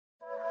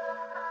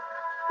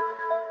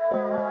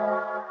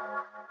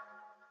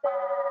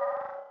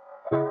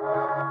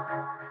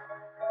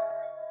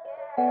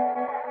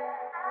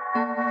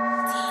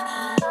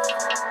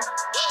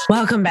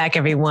Welcome back,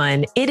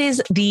 everyone. It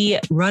is the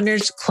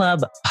Runners Club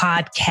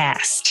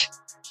podcast,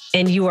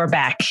 and you are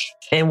back,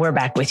 and we're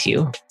back with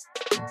you.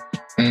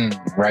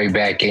 Right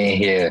back in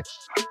here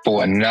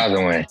for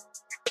another one.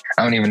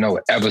 I don't even know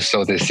what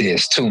episode this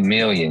is. 2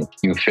 million.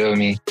 You feel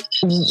me?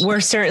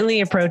 We're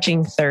certainly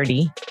approaching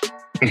 30.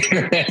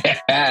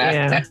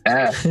 Yeah,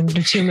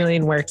 2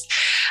 million works.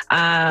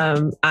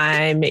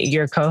 I'm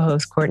your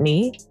co-host,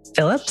 Courtney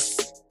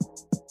Phillips.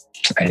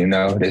 And you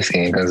know, this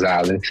Ian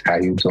Gonzalez. How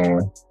you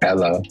doing?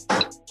 Hello.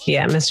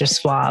 Yeah, Mr.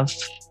 Suave.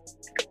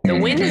 The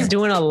wind is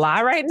doing a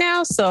lot right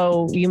now,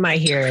 so you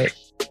might hear it.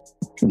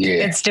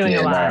 Yeah. It's doing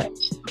a lot.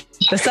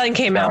 The sun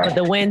came out, but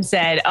the wind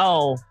said,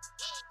 oh,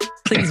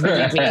 please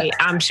believe me,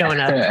 I'm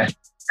showing up.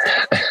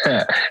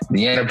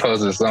 Deanna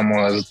posted some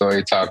on her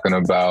story talking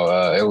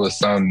about, it was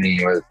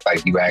something was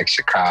like you asked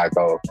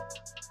Chicago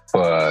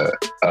for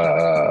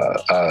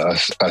a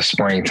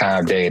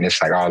springtime day, and it's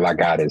like all I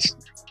got is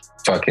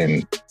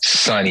fucking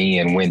sunny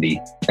and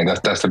windy, and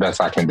that's the best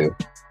I can do.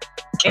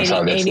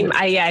 80,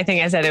 I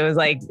think I said it was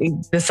like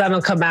the sun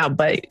will come out,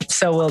 but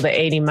so will the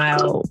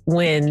 80-mile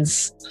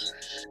winds.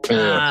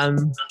 Yeah.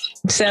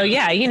 So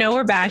yeah, you know,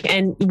 we're back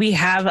and we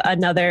have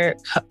another.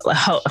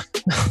 Oh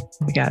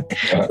my God,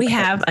 we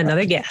have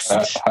another guest,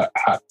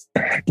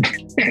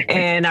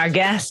 and our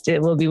guest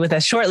will be with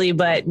us shortly.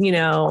 But you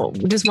know,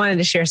 just wanted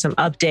to share some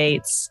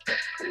updates.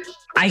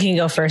 I can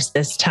go first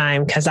this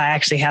time because I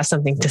actually have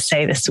something to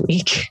say this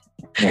week.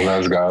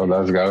 Let's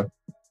go.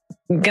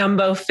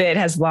 Gumbo Fit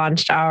has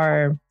launched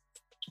our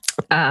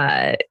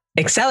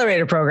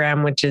accelerator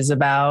program, which is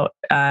about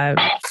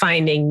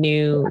finding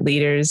new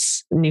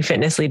leaders, new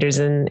fitness leaders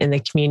in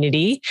the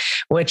community,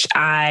 which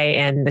I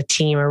and the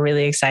team are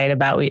really excited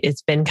about.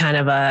 It's been kind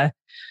of a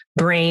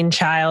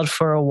brainchild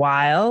for a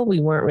while. We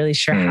weren't really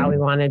sure how we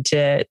wanted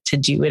to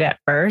do it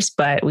at first,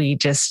 but we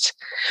just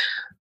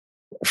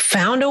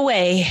found a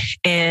way.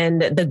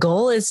 And the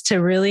goal is to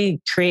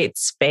really create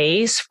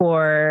space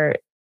for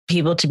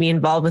people to be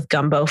involved with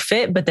Gumbo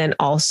Fit, but then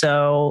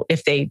also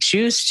if they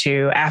choose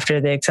to, after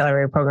the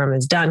accelerator program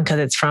is done, because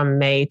it's from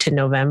May to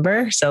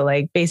November. So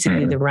like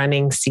basically the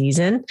running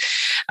season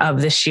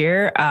of this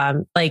year,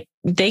 like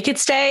they could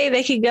stay,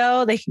 they could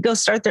go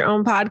start their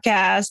own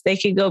podcast. They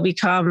could go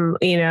become,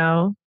 you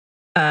know,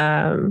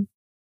 a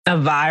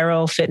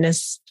viral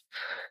fitness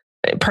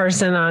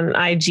person on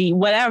IG,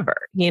 whatever,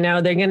 you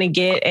know, they're going to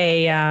get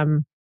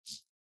an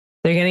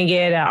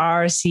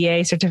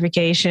RCA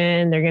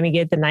certification. They're going to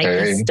get the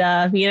Nike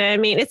stuff. You know what I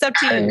mean? It's up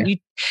to you. You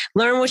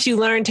learn what you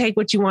learn, take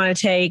what you want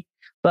to take,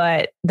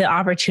 but the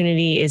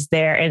opportunity is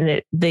there.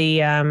 And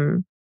the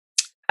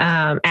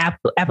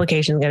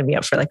application is going to be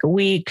up for like a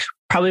week.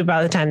 Probably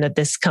by the time that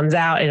this comes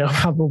out, it'll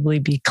probably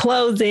be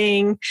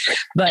closing.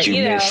 But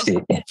you know,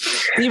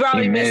 you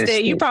probably missed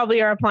it. You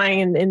probably are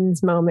applying in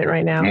this moment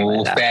right now.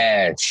 Move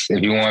fast.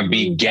 If you want to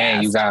be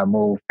gang, you got to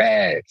move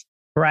fast.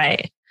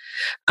 Right.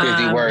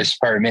 50 words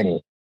per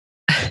minute.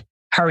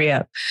 Hurry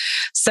up.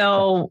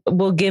 So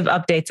we'll give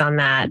updates on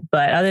that.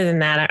 But other than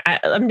that,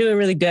 I'm doing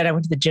really good. I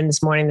went to the gym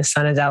this morning. The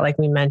sun is out, like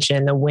we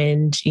mentioned. The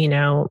wind, you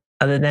know,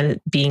 other than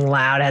it being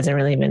loud, hasn't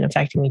really been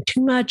affecting me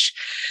too much.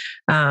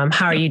 How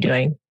are you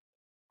doing?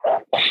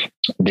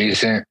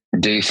 Decent.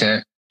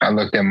 I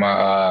looked at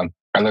my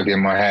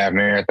half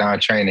marathon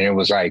training. It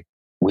was like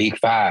week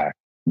 5,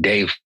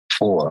 day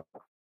 4.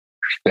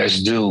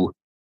 Let's do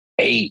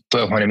 8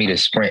 1,200 meter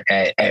sprint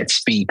at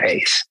speed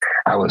pace.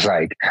 I was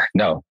like,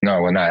 no,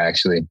 we're not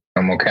actually.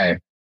 I'm okay.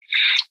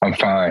 I'm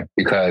fine.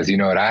 Because you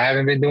know what I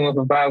haven't been doing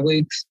for 5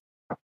 weeks?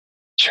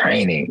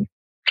 Training.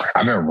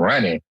 I've been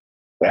running,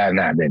 but I've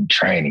not been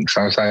training.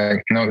 So I was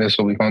like, no, that's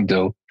what we're going to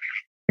do.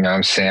 You know what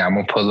I'm saying? I'm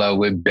going to pull up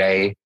with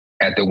Bay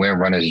at the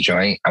Windrunners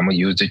joint. I'm going to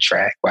use the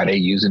track. While they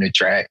using the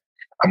track,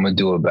 I'm going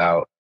to do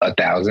about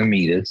 1,000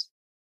 meters,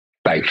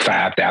 like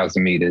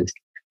 5,000 meters.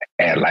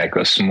 At like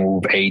a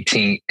smooth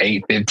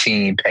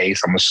 8:15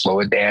 pace. I'm going to slow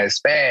it down as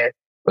fast,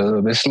 but a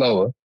little bit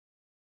slower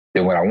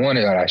than what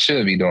I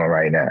should be doing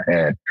right now.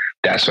 And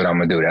that's what I'm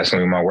going to do. That's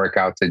going to be my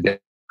workout today.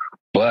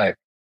 But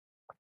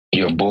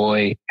your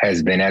boy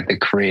has been at the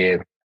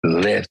crib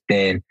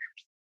lifting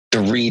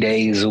 3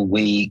 days a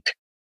week.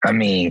 I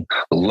mean,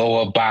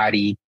 lower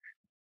body,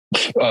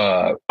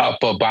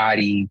 upper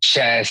body,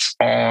 chest,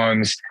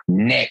 arms,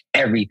 neck,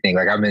 everything.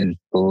 Like I've been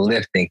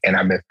lifting and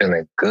I've been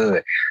feeling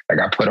good. Like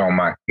I put on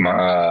my you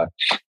know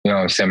what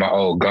I'm saying, my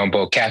old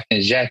Gumbo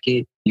captain's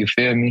jacket. You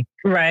feel me?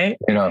 Right.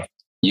 You know,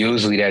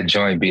 usually that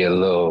joint be a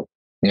little,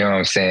 you know what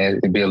I'm saying?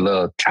 It'd be a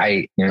little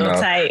tight, you know.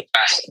 Tight.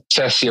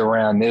 Especially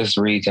around this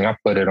region. I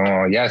put it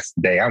on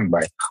yesterday. I'm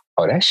like,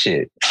 oh, that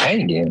shit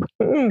hanging.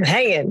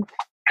 Hanging.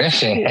 That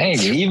shit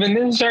hanging. Even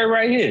this shirt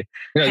right here.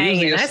 You know, hanging.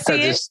 Usually it's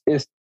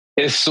because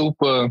it's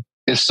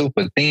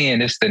super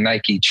thin. It's the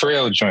Nike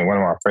Trail joint. One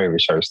of my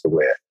favorite shirts to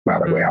wear. By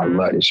the way, I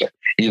love this shirt,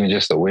 even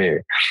just to wear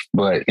it.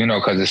 But, you know,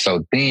 because it's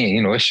so thin,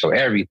 you know, it show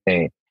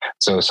everything.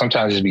 So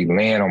sometimes it be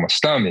laying on my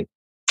stomach.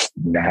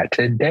 Not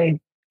today.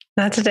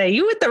 Not today.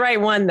 You with the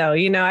right one, though.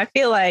 You know, I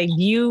feel like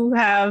you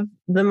have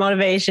the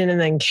motivation and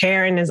then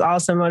Karen is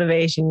also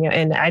motivation.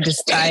 And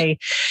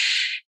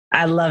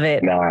I love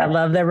it. I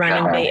love the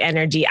running mate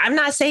energy. I'm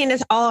not saying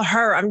it's all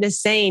her. I'm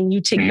just saying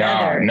you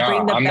together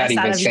bring the best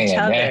out of each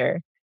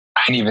other.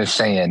 I ain't even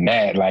saying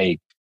that. Like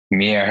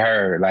me and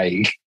her,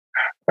 like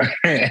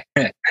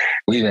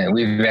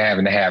we've been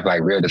having to have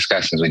like real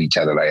discussions with each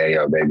other. Like, hey,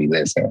 yo, baby,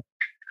 listen,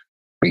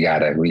 we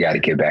gotta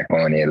get back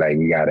on it. Like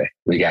we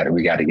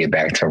gotta get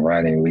back to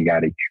running. We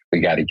gotta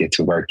get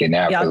to working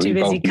out. Y'all too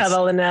busy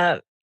cuddling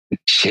up.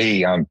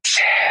 Gee, I'm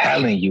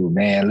telling you,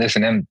 man.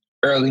 Listen, them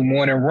early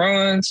morning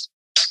runs,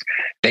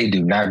 they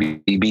do not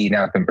be beating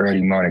out them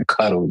early morning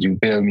cuddles. You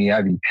feel me?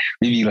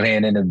 We be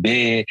laying in the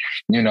bed,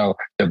 you know,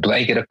 the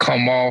blanket will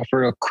come off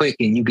real quick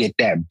and you get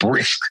that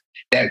brisk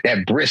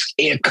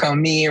air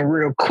come in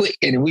real quick.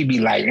 And we be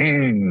like,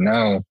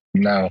 no,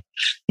 we're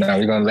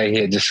going to lay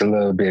here just a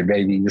little bit,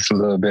 baby, just a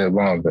little bit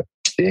longer.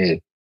 Yeah.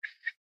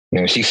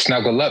 You know, she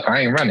snuggle up.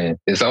 I ain't running.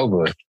 It's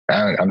over.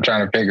 I'm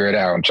trying to figure it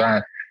out.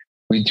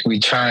 We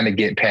trying to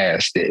get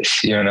past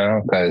this, you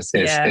know, because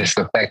it's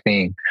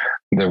affecting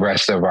the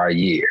rest of our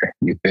year.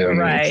 You feel me?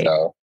 Right.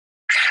 So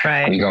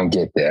we're going to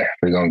get there.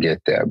 We're going to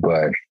get there.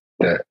 But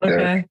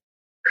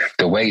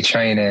the weight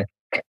training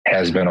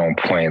has been on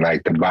point.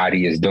 Like the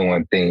body is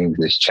doing things,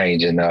 it's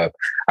changing up.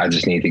 I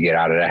just need to get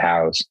out of the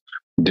house,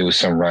 do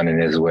some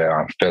running as well.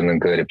 I'm feeling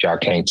good. If y'all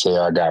can't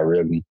tell, I got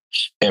really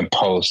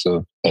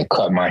impulsive and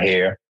cut my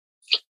hair.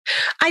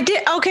 I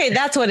did. Okay.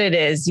 That's what it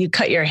is. You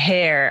cut your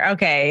hair.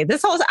 Okay.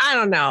 I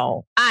don't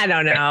know. I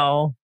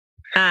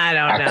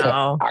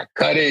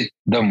cut it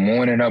the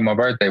morning of my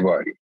birthday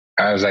party.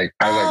 I was like,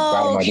 why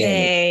am I doing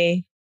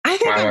this? I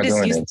think I'm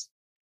just used.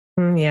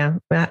 Yeah.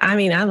 I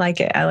mean, I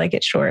like it. I like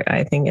it short.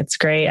 I think it's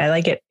great. I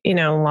like it, you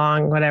know,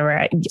 long, whatever.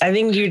 I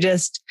think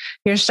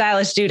you're a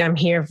stylish dude. I'm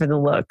here for the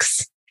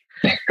looks.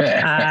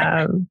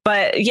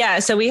 But yeah,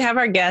 so we have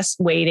our guest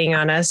waiting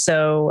on us.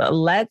 So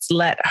let's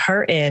let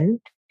her in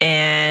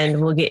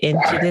and we'll get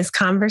into this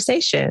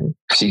conversation.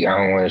 I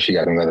don't know if she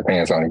got them leather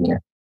pants on again.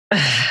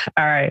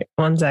 All right.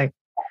 One sec.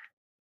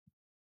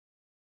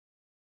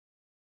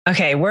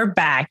 Okay. We're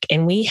back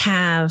and we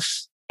have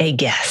a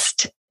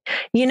guest.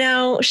 You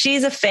know,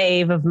 she's a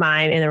fave of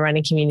mine in the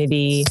running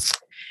community.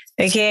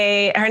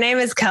 Okay. Her name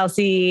is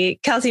Kelcey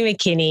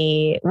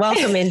McKinney.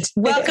 Welcome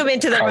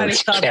into the Running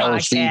Club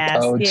podcast.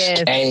 Coach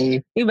yes.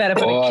 K, you better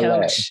put a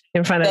coach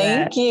in front of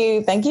that. Thank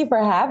you. Thank you for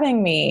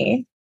having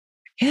me.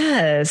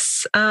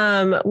 Yes.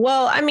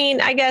 Well, I mean,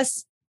 I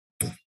guess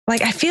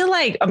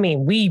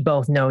we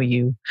both know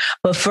you,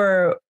 but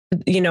for,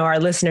 you know, our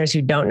listeners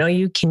who don't know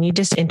you, can you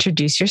just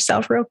introduce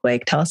yourself real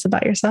quick? Tell us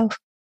about yourself.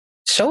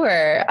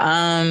 Sure.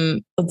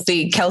 Let's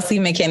see, Kelcey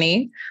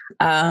McKinney,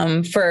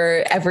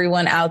 for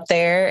everyone out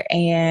there.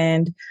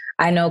 And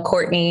I know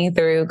Courtney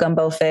through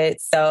Gumbo Fit.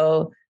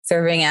 So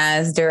serving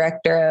as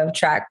director of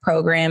track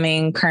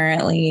programming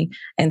currently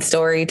and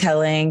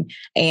storytelling.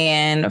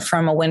 And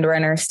from a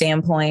windrunner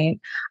standpoint,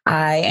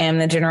 I am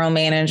the general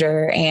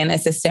manager and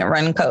assistant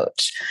run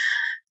coach.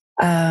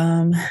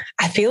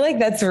 I feel like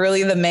that's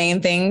really the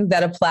main things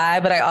that apply,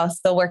 but I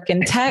also work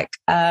in tech.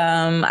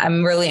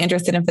 I'm really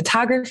interested in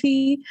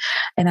photography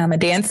and I'm a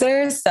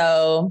dancer.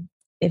 So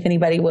if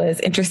anybody was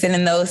interested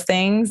in those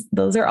things,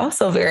 those are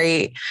also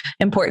very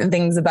important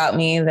things about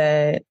me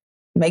that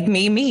make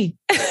me me.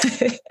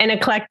 An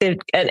eclectic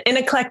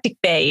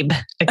babe.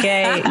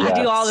 Okay. You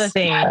do all the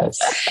things.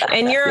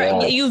 And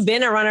you've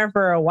been a runner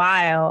for a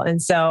while. And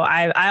so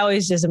I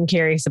always just am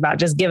curious about,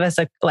 just give us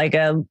a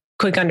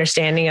quick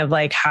understanding of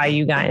like how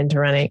you got into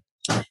running.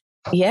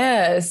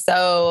 Yeah.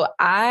 So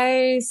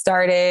I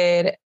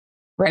started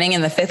running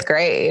in the 5th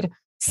grade.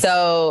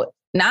 So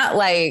not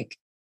like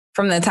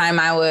from the time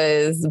I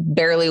was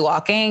barely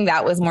walking,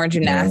 that was more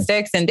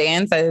gymnastics and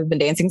dance. I've been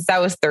dancing since I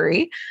was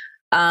 3.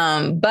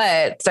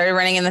 But started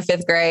running in the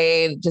 5th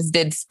grade, just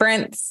did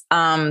sprints.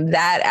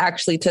 That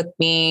actually took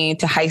me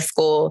to high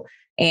school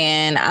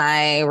and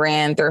I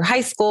ran through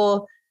high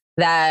school.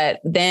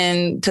 That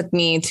then took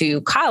me to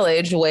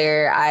college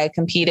where I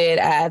competed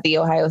at The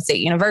Ohio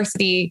State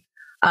University,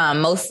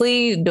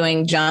 mostly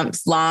doing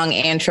jumps, long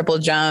and triple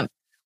jump.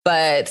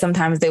 But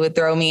sometimes they would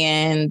throw me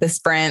in the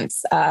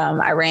sprints.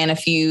 I ran a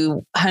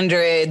few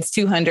 100s,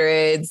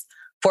 200s,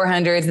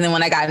 400s. And then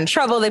when I got in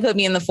trouble, they put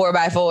me in the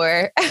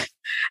 4x4.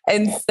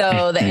 And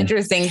so the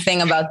interesting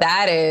thing about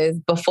that is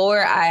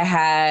before I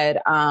had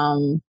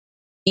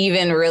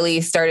even really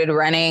started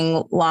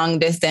running long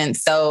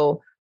distance,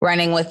 so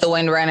running with the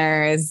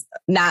windrunners,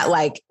 not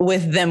like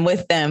with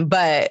them,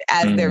 but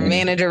as their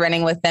manager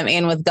running with them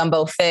and with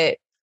Gumbo Fit,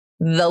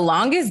 the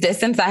longest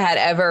distance I had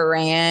ever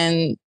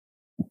ran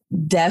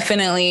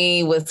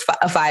definitely was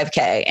a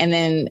 5K. And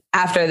then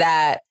after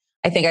that,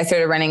 I think I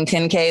started running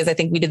 10Ks. I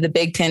think we did the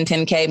Big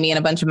 10K, me and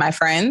a bunch of my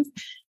friends.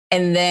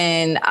 And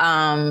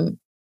then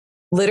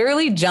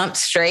literally jumped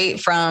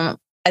straight from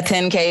a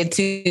 10K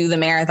to the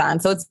marathon.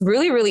 So it's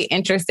really, really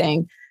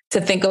interesting to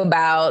think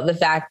about the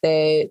fact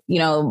that, you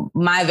know,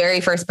 my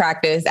very first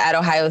practice at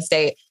Ohio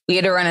State, we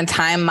had to run a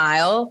time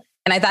mile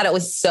And I thought it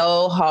was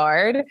so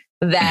hard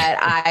that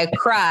I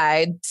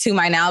cried to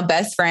my now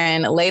best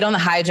friend, laid on the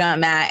high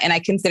jump mat, and I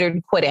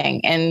considered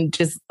quitting and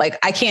just like,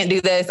 I can't do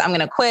this. I'm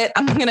going to quit.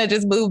 I'm going to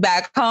just move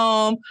back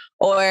home,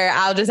 or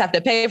I'll just have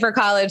to pay for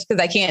college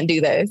because I can't do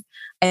this.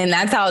 And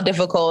that's how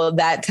difficult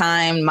that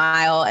time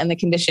mile and the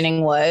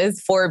conditioning was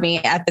for me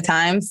at the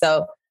time.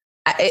 So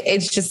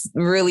it's just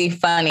really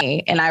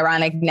funny and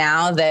ironic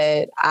now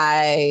that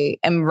I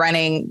am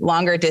running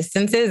longer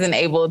distances and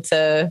able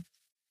to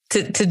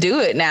do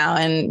it now.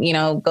 And, you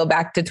know, go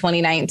back to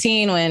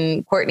 2019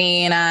 when Courtney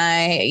and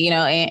I, you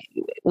know, and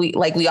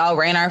we all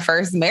ran our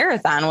first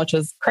marathon, which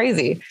was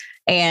crazy.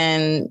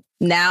 And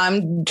now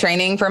I'm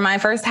training for my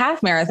first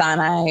half marathon.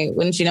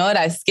 Wouldn't you know it,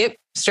 I skipped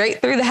straight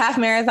through the half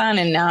marathon,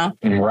 and now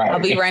I'll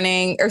be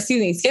running,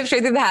 skip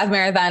straight through the half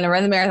marathon and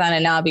run the marathon.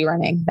 And now I'll be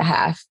running the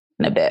half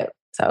in a bit.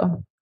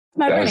 So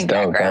that's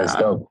dope. Background. That's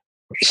dope.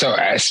 So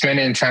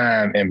spending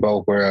time in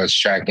both worlds,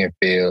 track and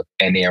field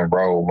and then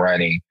road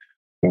running,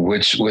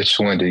 which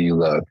one do you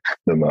love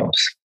the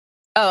most?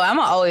 Oh, I'm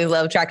always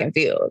love track and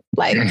field.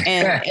 Like,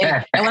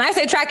 and when I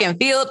say track and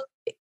field,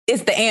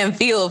 it's the and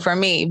field for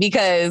me,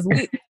 because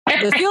the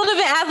field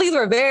event athletes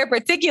were very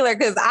particular,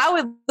 because I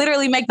would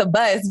literally make the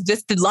bus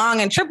just to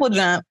long and triple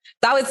jump.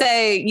 So I would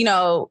say, you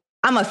know,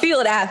 I'm a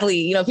field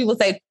athlete. You know, people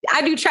say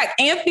I do track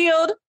and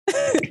field.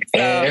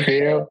 And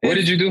field? What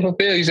did you do for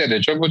field? You said the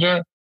triple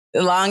jump?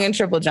 Long and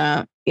triple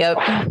jump. Yep.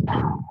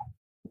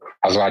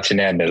 I was watching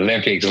that in the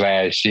Olympics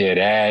last year.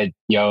 That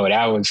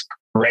was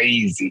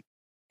crazy.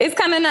 It's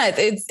kind of nuts.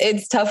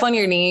 It's tough on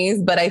your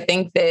knees, but I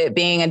think that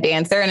being a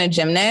dancer and a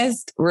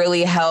gymnast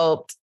really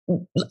helped.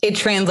 It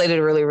translated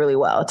really, really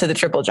well to the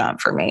triple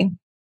jump for me.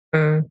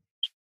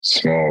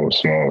 Smooth.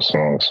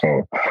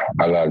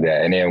 I love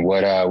that. And then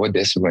what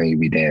discipline you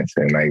be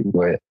dancing? Like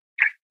what?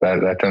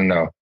 Let them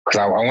know. Because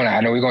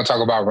I know we're gonna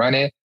talk about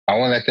running. I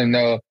want to let them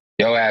know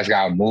your ass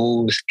got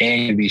moves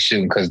and you be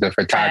shooting, because the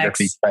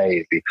photography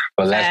crazy.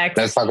 But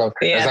let's talk about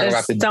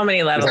so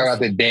many levels. Let's talk about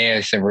the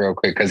dancing real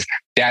quick, because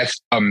that's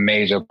a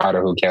major part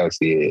of who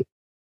Kelcey is.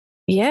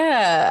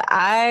 Yeah,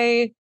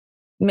 I've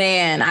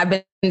been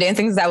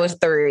dancing since I was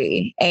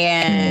 3,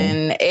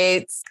 and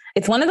it's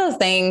one of those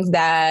things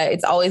that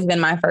it's always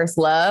been my first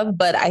love,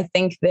 but I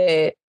think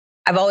that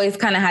I've always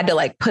kind of had to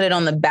like put it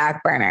on the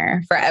back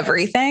burner for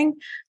everything.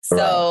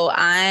 So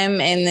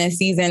I'm in this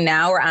season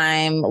now where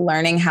I'm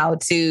learning how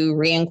to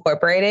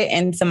reincorporate it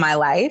into my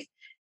life.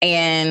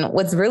 And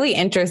what's really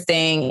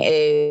interesting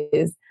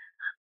is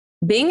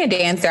being a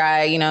dancer,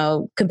 I, you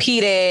know,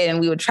 competed and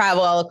we would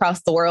travel all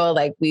across the world.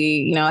 Like we,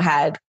 you know,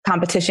 had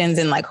competitions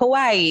in like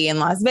Hawaii and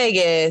Las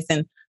Vegas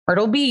and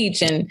Myrtle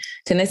Beach and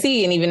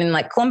Tennessee and even in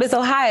like Columbus,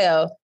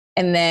 Ohio.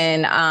 And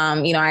then,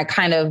 you know, I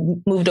kind of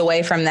moved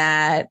away from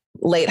that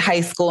late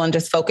high school and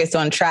just focused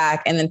on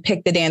track, and then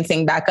picked the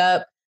dancing back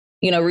up.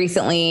 You know,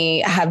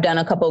 recently I have done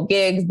a couple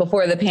gigs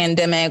before the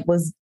pandemic,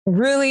 was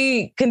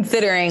really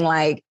considering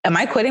like, am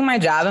I quitting my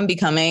job and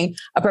becoming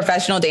a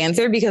professional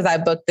dancer? Because I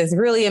booked this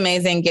really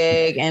amazing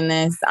gig in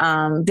this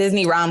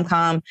Disney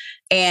rom-com,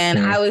 and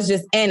I was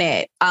just in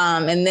it.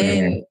 And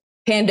then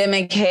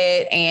pandemic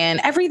hit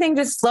and everything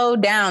just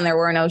slowed down. There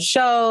were no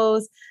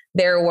shows.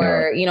 There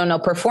were, you know, no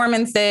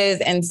performances.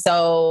 And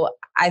so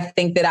I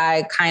think that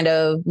I kind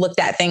of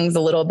looked at things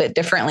a little bit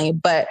differently.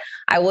 But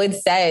I would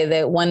say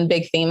that one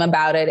big theme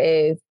about it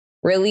is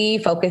really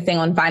focusing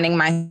on finding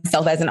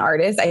myself as an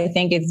artist. I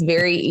think it's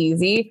very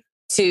easy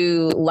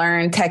to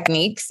learn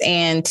techniques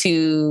and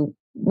to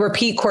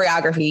repeat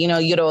choreography. You know,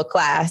 you go to a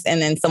class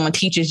and then someone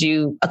teaches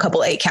you a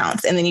couple 8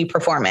 counts and then you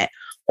perform it.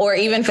 Or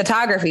even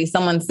photography,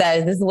 someone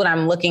says, this is what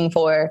I'm looking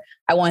for.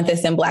 I want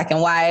this in black and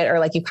white. Or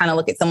like you kind of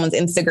look at someone's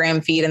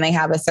Instagram feed and they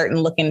have a certain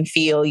look and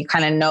feel. You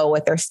kind of know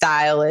what their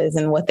style is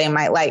and what they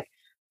might like.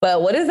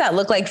 But what does that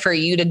look like for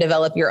you to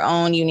develop your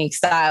own unique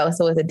style?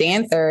 So as a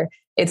dancer,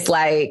 it's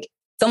like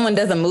someone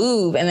does a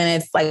move and then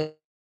it's like,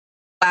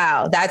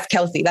 wow, that's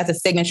Kelcey. That's a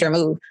signature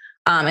move.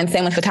 And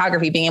same with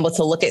photography, being able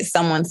to look at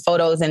someone's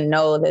photos and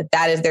know that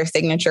that is their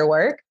signature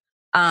work.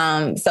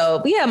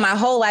 So yeah, my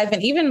whole life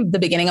and even the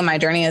beginning of my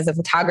journey as a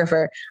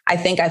photographer, I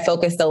think I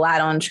focused a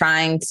lot on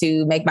trying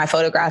to make my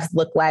photographs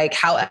look like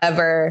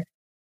however,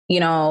 you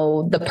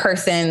know, the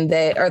person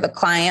that, or the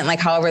client,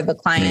 like however I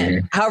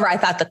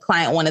thought the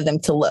client wanted them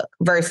to look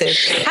versus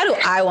how do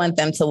I want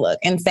them to look?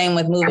 And same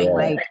with moving,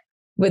 like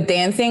with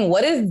dancing,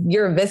 what is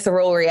your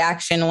visceral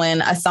reaction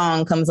when a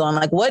song comes on?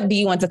 Like, what do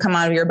you want to come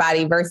out of your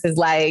body versus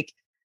like,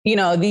 you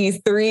know,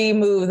 these 3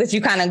 moves that you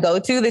kind of go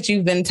to that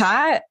you've been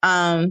taught.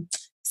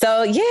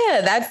 So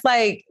yeah, that's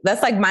like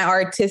my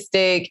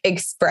artistic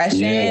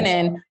expression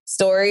and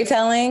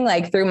storytelling,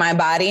 like through my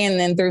body and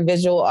then through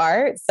visual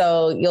art.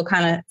 So you'll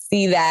kind of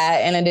see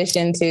that in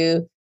addition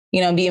to,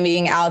 you know,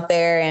 being out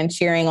there and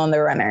cheering on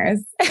the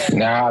runners.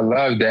 No, I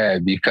love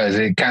that because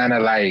it kind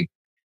of like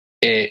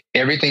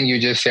everything you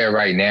just said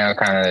right now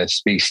kind of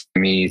speaks to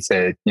me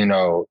to, you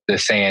know, the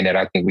saying that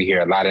I think we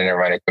hear a lot in the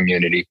running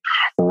community,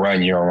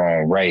 run your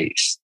own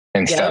race.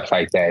 And stuff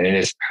like that. And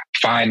it's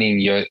finding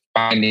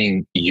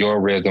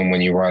your rhythm when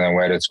you're running,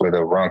 whether it's with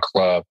a run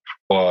club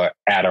or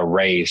at at a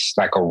race,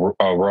 like a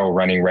road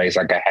running race,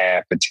 like a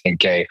half, a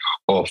 10K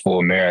or a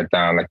full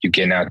marathon. Like you're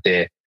getting out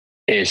there.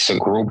 It's a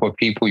group of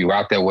people. You're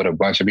out there with a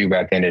bunch of people.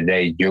 At the end of the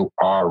day, you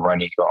are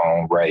running your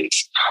own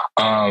race.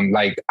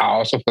 Like I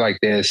also feel like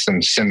there's some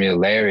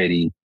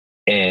similarity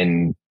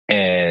in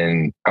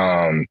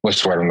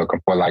what's the word I'm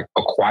looking for? Like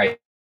acquired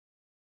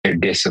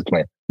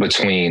discipline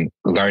between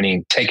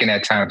learning, taking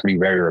that time to be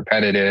very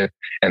repetitive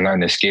and learn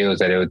the skills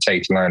that it would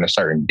take to learn a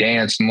certain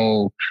dance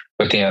move,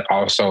 but then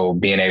also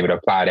being able to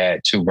apply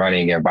that to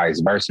running and vice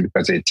versa,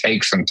 because it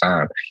takes some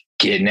time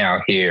getting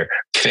out here,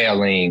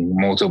 failing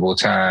multiple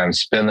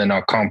times, feeling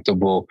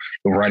uncomfortable,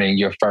 running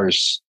your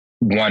first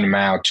 1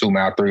 mile, 2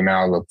 mile, 3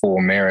 mile, a full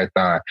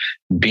marathon,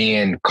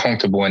 being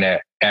comfortable in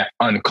that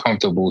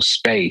uncomfortable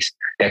space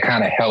that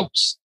kind of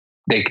helps.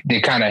 They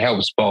kind of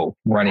helps both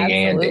running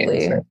and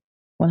dancing.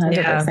 100%.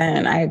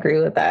 Yeah. I agree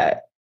with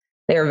that.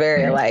 They're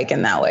very alike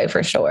in that way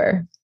for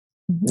sure.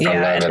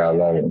 Yeah. I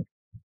love it.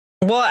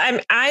 Well,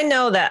 I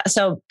know that.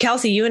 So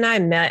Kelcey, you and I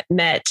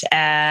met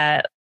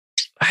at,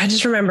 I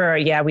just remember,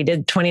 we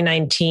did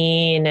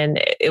 2019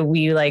 and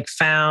we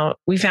found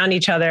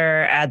each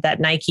other at that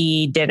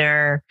Nike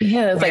dinner.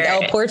 Yeah, it's like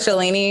El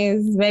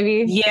Porcellini's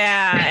maybe.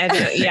 Yeah. And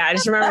I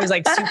just remember it was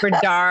like super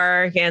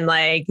dark and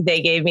like they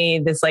gave me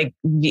this like,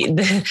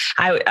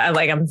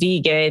 I'm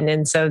vegan.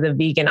 And so the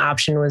vegan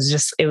option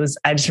was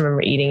I just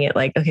remember eating it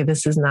like, okay,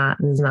 this is not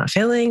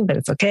filling, but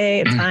it's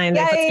okay. It's fine.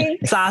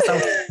 Sauce,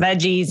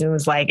 veggies, and it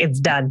was like, it's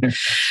done.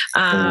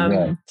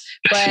 But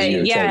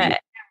yeah.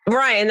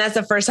 Right. And that's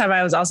the first time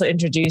I was also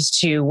introduced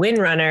to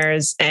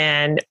Windrunners.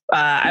 And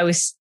I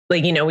was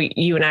like,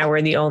 you and I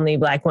were the only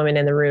Black women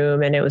in the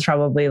room. And it was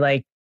probably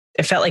like,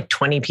 it felt like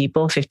 20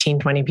 people, 15,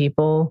 20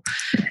 people.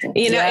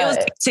 It was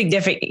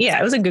significant. Yeah,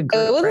 it was a good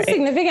group. It was a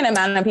significant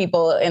amount of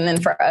people. And then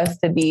for us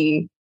to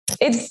be,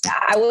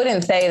 I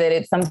wouldn't say that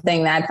it's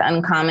something that's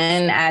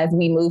uncommon as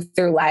we move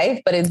through life,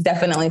 but it's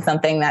definitely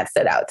something that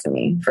stood out to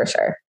me for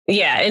sure.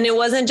 Yeah. And it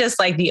wasn't just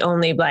like the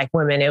only Black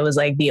women. It was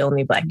like the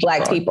only Black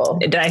people.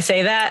 Did I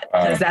say that?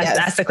 Because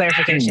that's the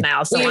clarification I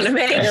also want to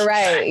make. You're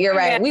right.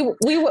 Yeah.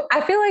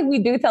 I feel like we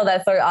do tell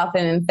that story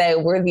often and say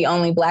we're the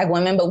only Black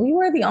women, but we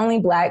were the only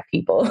Black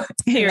people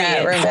in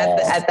that room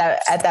at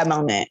that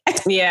moment.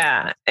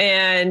 Yeah.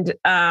 And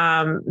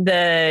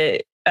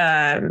the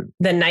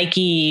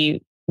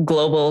Nike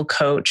global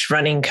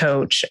running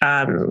coach,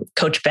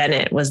 Coach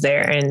Bennett was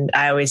there. And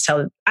I always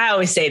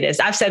say this,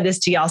 I've said this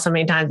to y'all so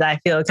many times that I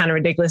feel kind of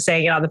ridiculous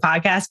saying it on the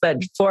podcast, but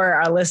for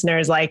our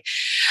listeners, like,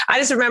 I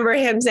just remember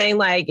him saying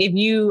like,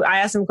 I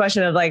asked him a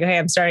question of like, hey,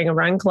 I'm starting a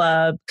run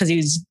club, because he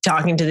was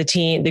talking to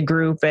the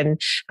group.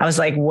 And I was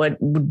like, what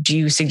would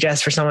you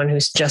suggest for someone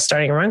who's just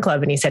starting a run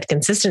club? And he said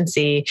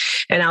consistency.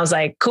 And I was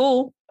like,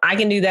 cool, I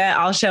can do that.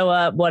 I'll show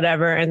up,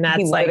 whatever. And that's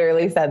he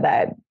literally said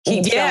that.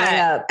 Keep showing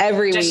up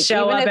every week.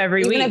 Show up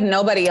every week. Even if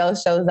nobody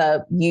else shows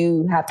up,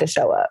 you have to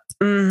show up.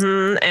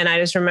 Mm-hmm. And I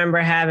just remember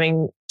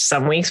having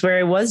some weeks where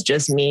it was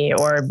just me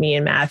or me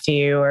and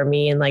Matthew or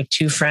me and like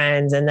 2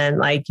 friends. And then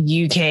like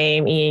you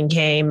came, Ian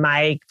came,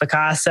 Mike,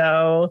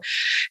 Picasso,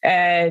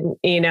 and,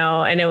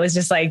 and it was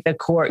just like the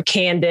core,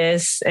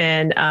 Candace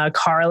and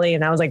Carly.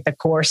 And that was like the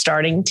core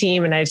starting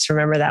team. And I just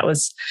remember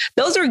those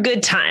were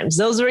good times.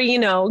 Those were,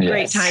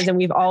 great times. And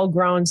we've all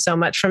grown so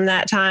much from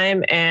that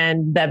time.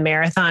 And the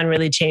marathon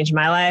really changed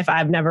my life.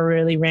 I've never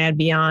really ran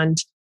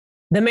beyond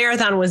the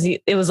marathon.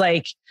 It was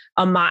like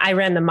I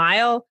ran the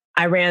mile,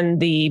 I ran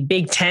the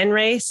Big 10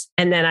 race,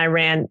 and then I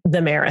ran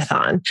the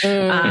marathon.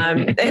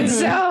 And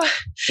so,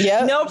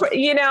 no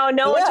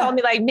one told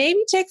me like,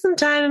 maybe take some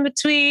time in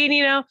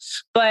between,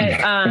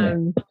 but,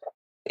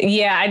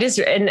 I just,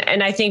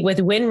 and I think with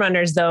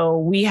Windrunners though,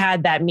 we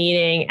had that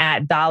meeting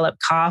at Dollop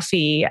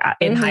Coffee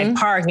in Hyde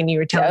Park, and you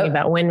were telling me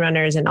about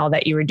Windrunners and all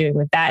that you were doing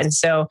with that. And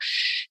so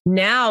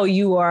now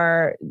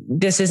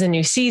this is a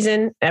new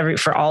season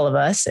for all of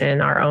us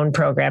in our own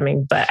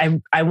programming, but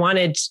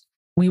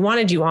we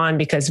wanted you on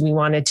because we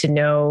wanted to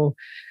know,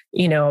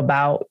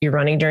 about your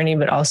running journey,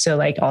 but also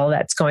like all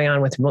that's going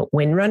on with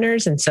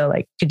Windrunners. And so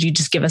like, could you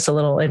just give us a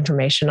little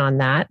information on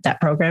that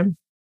program?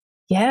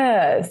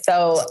 Yeah.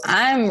 So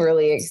I'm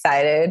really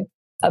excited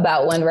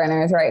about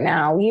Windrunners right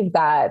now. We've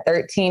got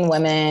 13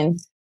 women.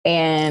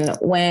 And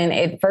when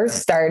it first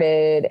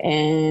started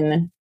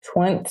in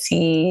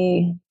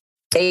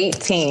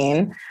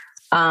 2018,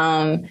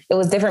 it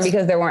was different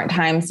because there weren't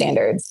time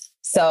standards.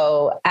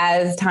 So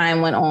as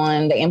time went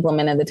on, they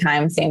implemented the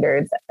time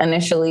standards.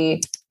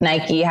 Initially,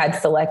 Nike had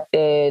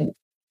selected,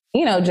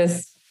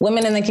 just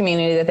women in the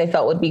community that they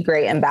felt would be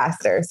great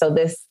ambassadors. So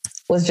this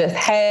was just,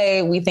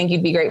 hey, we think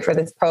you'd be great for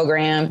this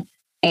program,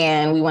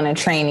 and we want to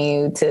train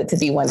you to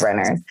be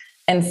Windrunners.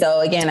 And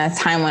so again, as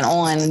time went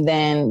on,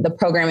 then the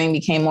programming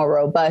became more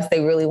robust. They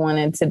really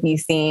wanted to be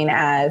seen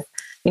as,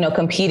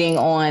 competing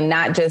on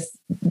not just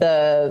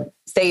the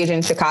stage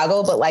in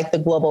Chicago, but like the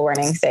global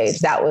running stage.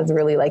 That was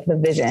really like the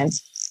vision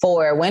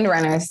for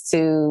Windrunners,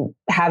 to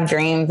have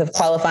dreams of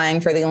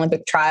qualifying for the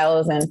Olympic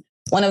trials. And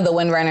one of the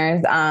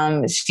Windrunners,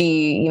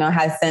 she,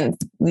 has since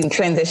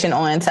transitioned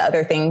on to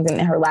other things in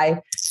her life.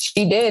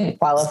 she did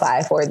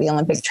qualify for the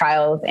Olympic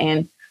trials,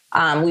 and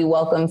we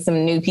welcomed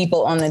some new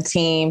people on the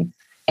team.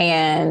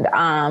 And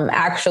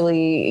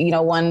actually,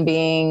 one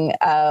being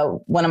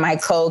one of my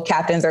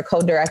co-captains or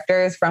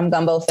co-directors from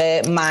Gumbo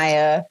Fit,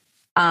 Maya,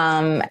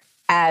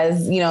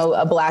 as,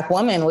 a Black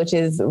woman, which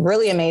is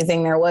really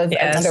amazing. There was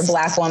another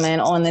Black woman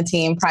on the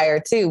team prior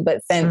to,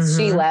 but since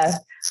she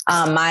left,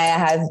 Maya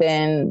has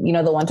been,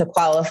 the one to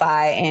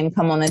qualify and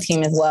come on the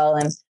team as well.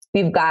 And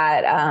we've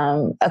got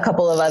a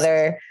couple of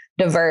other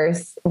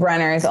diverse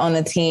runners on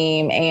the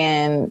team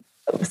and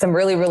some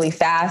really, really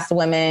fast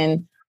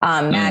women.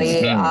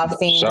 Maddie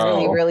Offstein,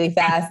 really, really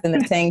fast in the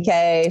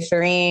 10K.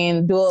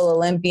 Shireen, dual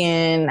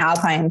Olympian,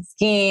 alpine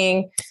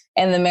skiing,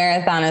 and the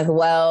marathon as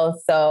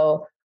well.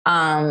 So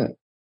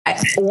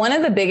one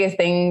of the biggest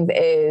things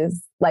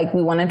is like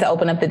we wanted to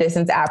open up the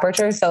distance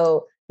aperture.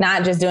 So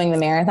not just doing the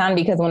marathon,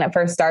 because when it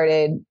first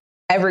started,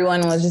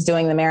 everyone was just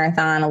doing the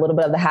marathon, a little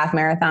bit of the half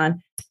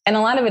marathon. And a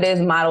lot of it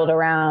is modeled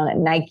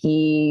around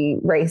Nike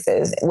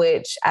races,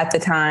 which at the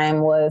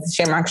time was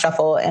Shamrock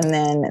Shuffle and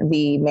then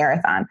the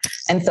marathon.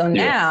 And so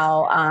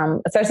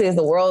now, especially as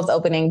the world's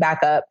opening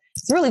back up,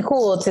 it's really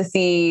cool to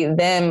see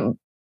them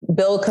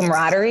build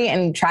camaraderie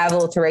and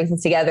travel to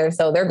races together.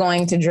 So they're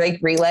going to Drake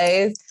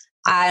relays.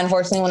 I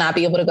unfortunately will not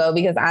be able to go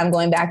because I'm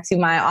going back to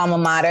my alma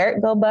mater,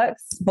 Go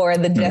Bucks, for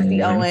the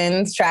Jesse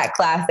Owens Track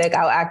Classic.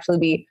 I'll actually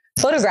be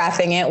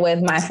photographing it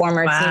with my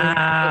former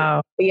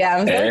team. Yeah,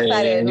 I'm so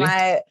excited.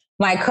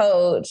 My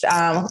coach,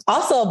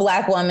 also a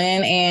Black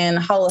woman and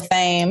Hall of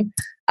Famer,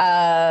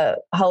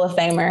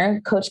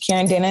 Coach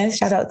Karen Dennis.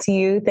 Shout out to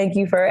you. Thank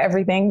you for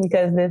everything,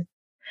 because if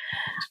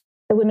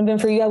it wouldn't have been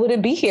for you, I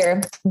wouldn't be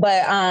here.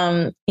 But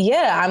I'm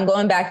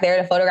going back there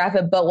to photograph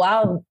it. But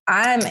while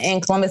I'm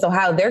in Columbus,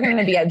 Ohio, they're going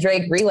to be at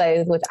Drake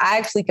Relays, which I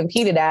actually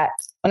competed at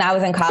when I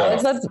was in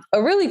college. So it's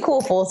a really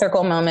cool full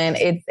circle moment.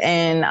 It's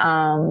in,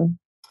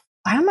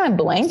 why am I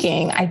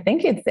blanking? I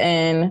think it's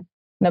in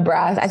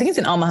Nebraska. I think it's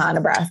in Omaha,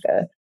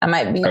 Nebraska. I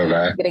might be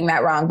getting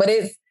that wrong, but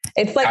it's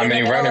like how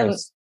many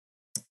runners?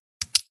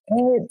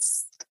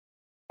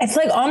 It's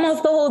like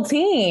almost the whole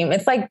team.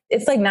 It's like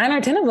 9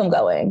 or 10 of them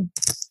going.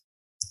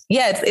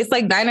 Yeah, it's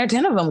like 9 or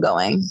 10 of them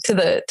going to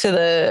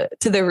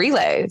the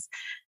relays,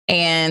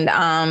 and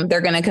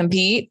they're going to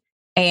compete.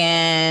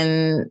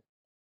 And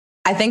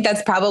I think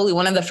that's probably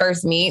one of the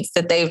first meets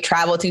that they've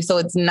traveled to. So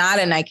it's not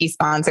a Nike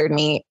sponsored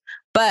meet,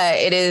 but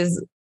it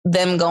is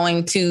them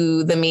going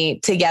to the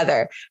meet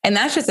together. And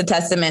that's just a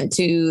testament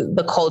to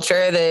the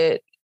culture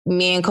that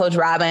me and Coach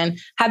Robin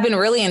have been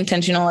really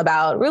intentional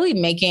about, really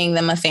making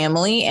them a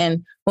family.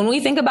 And when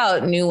we think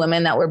about new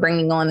women that we're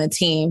bringing on the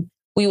team,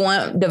 we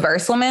want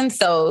diverse women.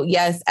 So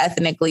yes,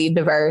 ethnically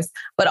diverse,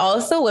 but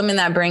also women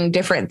that bring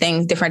different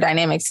things, different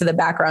dynamics to the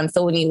background.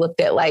 So when you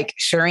looked at like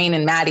Shireen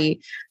and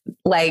Maddie,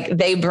 like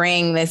they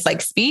bring this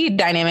like speed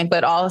dynamic,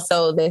 but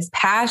also this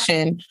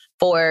passion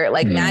for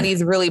like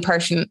Maddie's really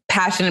passionate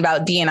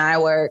about D&I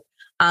work.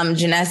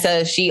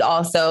 Janessa, she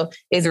also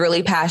is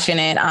really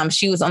passionate.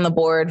 She was on the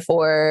board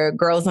for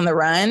Girls on the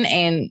Run.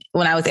 And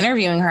when I was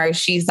interviewing her,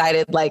 she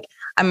cited like,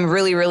 I'm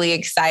really, really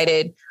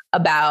excited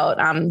about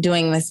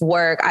doing this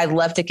work. I'd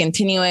love to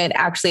continue it.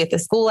 Actually, at the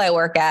school I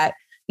work at,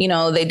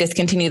 they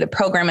discontinued the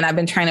program and I've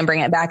been trying to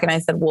bring it back. And I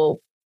said, well,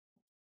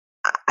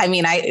 I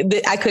mean,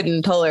 I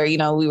couldn't tell her,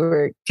 we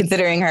were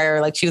considering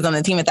her, like she was on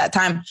the team at that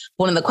time.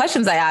 One of the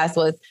questions I asked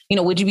was,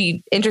 would you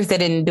be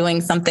interested in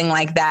doing something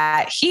like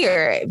that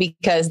here?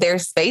 Because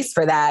there's space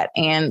for that.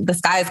 And the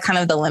sky is kind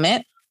of the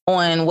limit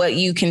on what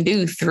you can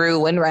do through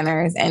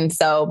Windrunners. And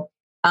so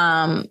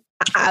I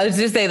would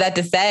just say that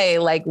to say,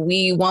 like,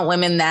 we want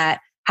women that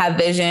have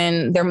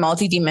vision, they're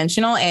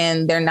multidimensional,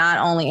 and they're not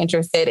only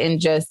interested in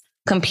just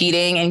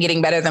competing and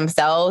getting better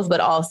themselves, but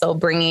also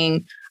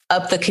bringing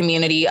up the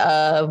community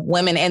of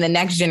women and the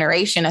next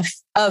generation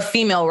of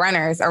female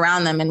runners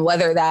around them. And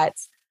whether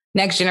that's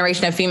next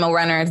generation of female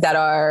runners that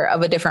are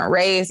of a different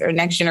race or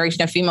next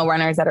generation of female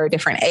runners that are a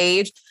different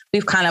age,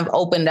 we've kind of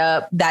opened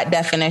up that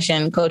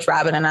definition, Coach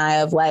Robin and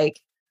I, of like,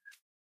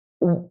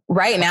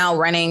 right now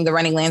the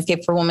running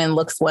landscape for women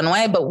looks one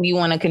way, but we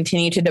want to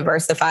continue to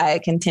diversify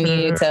it,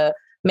 continue to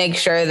make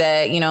sure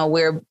that,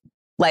 we're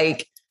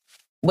like,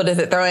 what is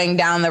it? Throwing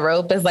down the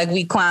rope as like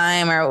we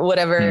climb, or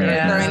whatever,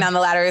 throwing down the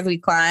ladder as we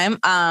climb.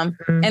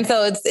 And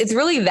so it's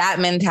really that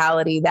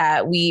mentality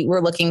that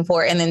we're looking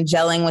for, and then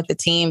gelling with the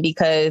team,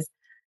 because,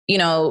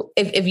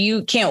 if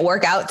you can't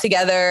work out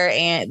together,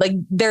 and like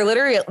they're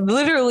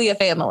literally a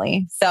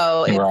family.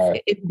 So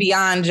it's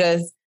beyond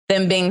just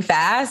them being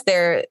fast.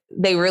 They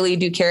really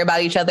do care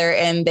about each other,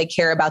 and they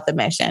care about the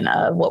mission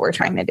of what we're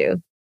trying to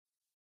do.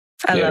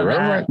 I love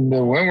that. The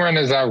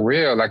Windrunners are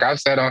real. Like I've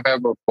said on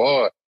that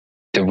before,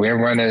 the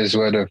Windrunners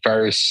were the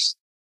first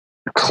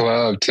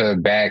club to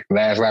back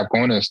Last Lap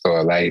Corner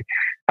Store. Like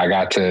I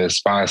got to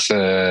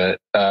sponsor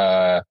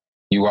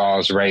you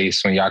all's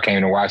race when y'all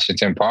came to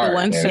Washington Park.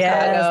 Yes,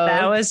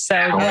 that was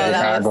so good.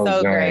 That was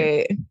so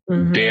great.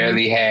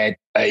 Barely had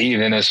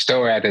even a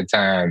store at the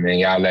time, and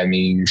y'all let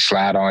me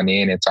slide on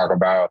in and talk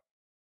about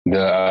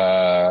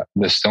the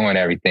store and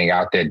everything,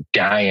 out there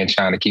dying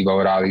trying to keep up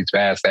with all these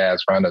fast ass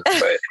runners.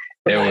 But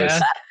it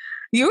was.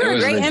 You were a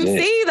great legit.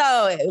 MC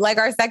though. Like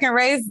our second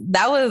race,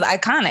 that was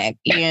iconic,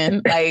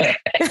 Ian. Like,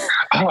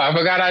 oh, I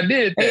forgot I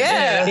did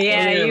that.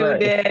 Yeah, you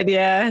did.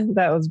 Yeah,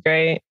 that was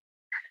great.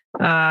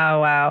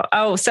 Wow.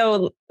 Oh,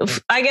 so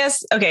I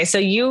guess, okay. So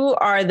you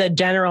are the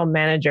general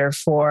manager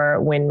for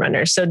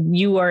Windrunner. So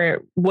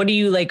what are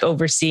you like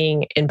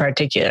overseeing in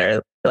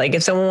particular? Like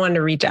if someone wanted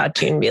to reach out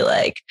to you and be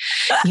like,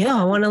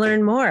 I want to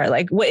learn more.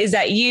 Like, what is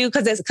that you?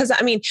 Cause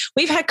I mean,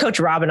 we've had Coach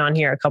Robin on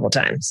here a couple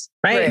times,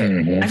 right?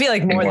 Mm-hmm. I feel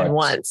like more than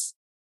once.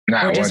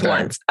 Not just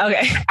once.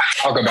 Okay. I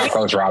talk about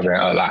Coach Robin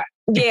a lot.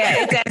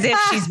 Yeah, it's as if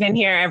she's been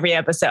here every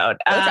episode.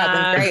 Coach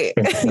Robin's great.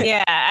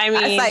 Yeah, I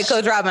mean, I cite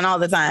Coach Robin all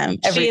the time.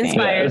 Everything. She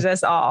inspires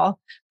us all.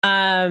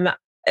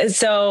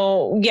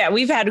 So yeah,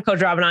 we've had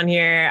Coach Robin on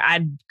here.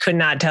 I could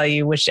not tell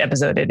you which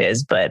episode it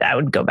is, but I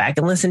would go back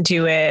and listen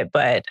to it.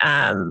 But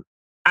I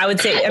would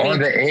say On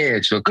the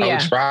Edge with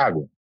Coach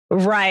Robin.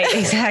 Right,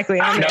 exactly.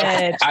 On the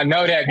Edge. I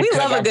know that. We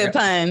love a good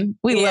pun.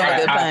 We love a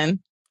good pun.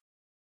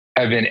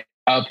 I've been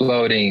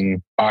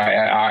uploading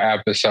our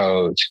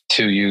episodes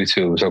to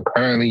YouTube. So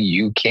currently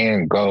you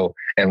can go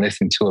and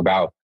listen to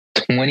about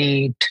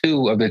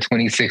 22 of the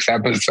 26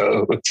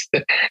 episods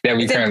that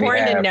we it's currently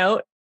important have to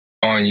note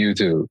on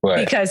YouTube.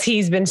 Because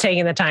he's been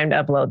taking the time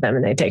to upload them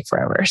and they take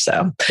forever.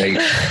 So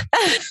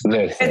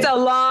it's a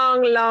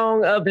long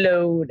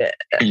upload.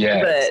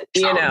 Yeah. But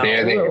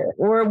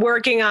we're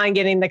working on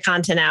getting the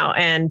content out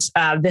and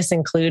this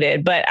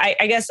included. But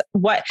I guess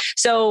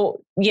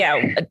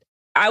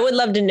I would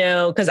love to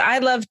know, because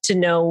I'd love to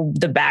know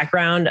the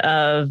background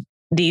of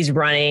these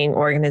running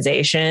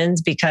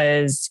organizations,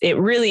 because it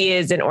really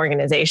is an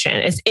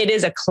organization. It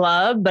is a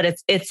club, but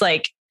it's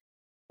like,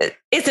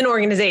 it's an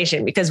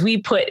organization because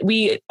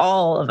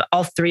all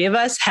three of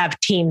us have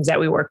teams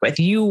that we work with.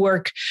 You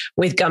work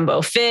with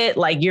Gumbo Fit,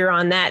 like you're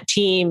on that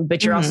team,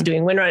 but you're also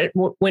doing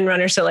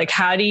Windrunner. So like,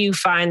 how do you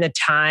find the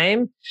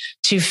time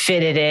to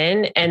fit it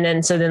in? And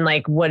then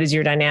like, what is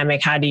your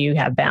dynamic? How do you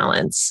have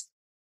balance?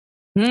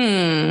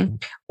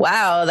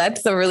 Wow,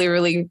 that's a really,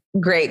 really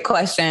great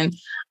question.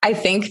 I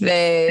think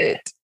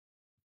that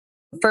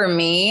for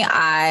me,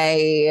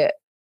 I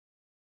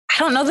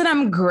don't know that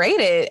I'm great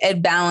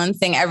at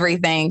balancing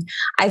everything.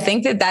 I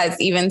think that that's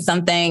even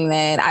something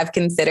that I've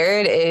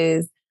considered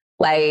is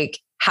like,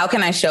 how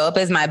can I show up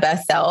as my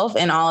best self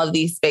in all of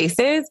these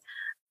spaces?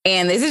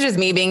 And this is just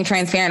me being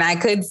transparent. I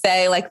could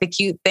say like the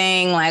cute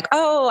thing, like,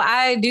 oh,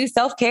 I do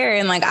self-care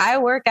and like I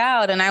work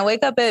out and I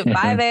wake up at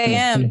 5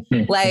 a.m.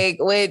 like,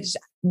 which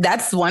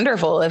that's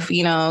wonderful. If,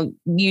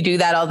 you do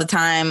that all the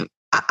time.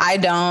 I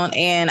don't.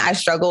 And I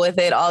struggle with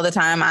it all the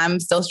time. I'm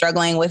still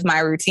struggling with my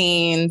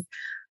routines.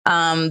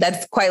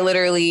 That's quite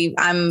literally,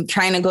 I'm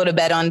trying to go to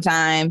bed on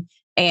time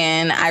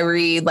and I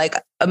read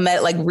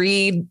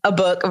read a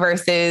book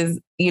versus,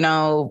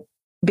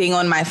 being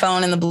on my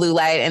phone in the blue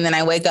light. And then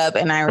I wake up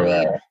and I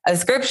read a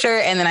scripture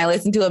and then I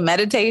listen to a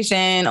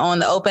meditation on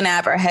the Open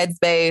app or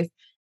Headspace.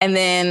 And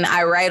then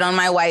I write on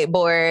my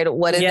whiteboard,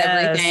 what is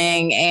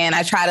everything? And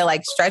I try to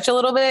like stretch a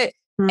little bit.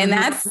 And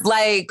that's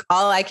like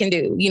all I can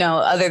do,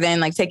 other than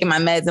like taking my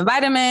meds and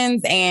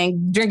vitamins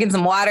and drinking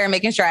some water and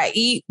making sure I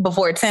eat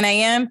before 10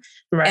 a.m.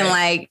 Right. And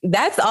like,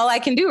 that's all I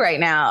can do right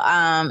now.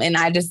 And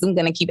I just am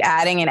going to keep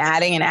adding and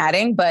adding and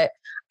adding. But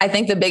I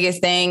think the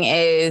biggest thing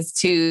is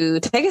to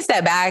take a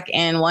step back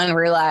and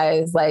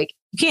realize like,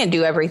 you can't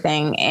do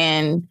everything.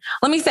 And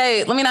let me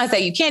not say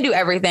you can't do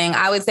everything.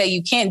 I would say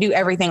you can't do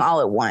everything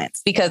all at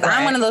once, because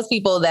I'm one of those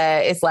people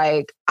that it's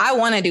like, I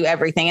want to do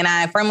everything. And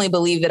I firmly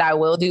believe that I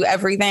will do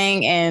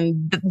everything.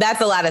 And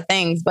that's a lot of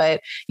things,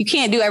 but you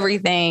can't do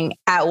everything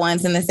at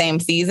once in the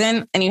same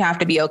season. And you have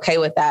to be okay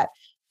with that.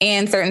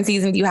 And certain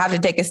seasons you have to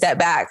take a step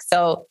back.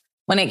 So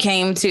when it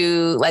came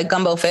to like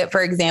Gumbo Fit,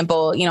 for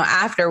example,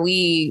 after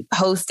we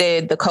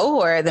hosted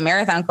the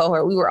marathon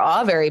cohort, we were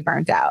all very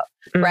burnt out.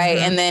 Right.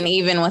 And then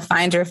even with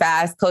Find Your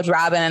Fast, Coach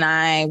Robin and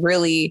I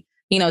really,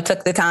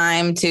 took the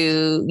time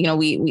to,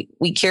 we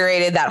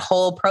curated that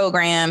whole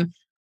program.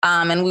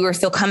 And we were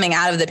still coming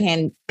out of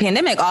the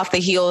pandemic off the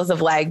heels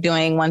of like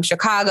doing One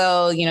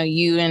Chicago,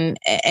 you and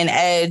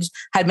Edge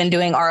had been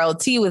doing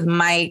RLT with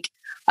Mike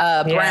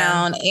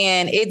Brown.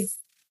 And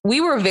we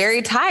were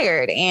very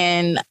tired.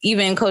 And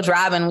even Coach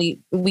Robin,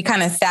 we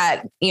kind of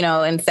sat,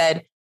 and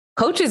said,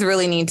 coaches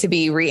really need to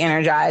be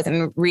re-energized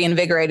and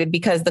reinvigorated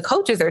because the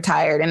coaches are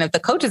tired. And if the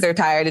coaches are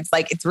tired, it's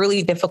like, it's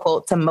really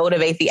difficult to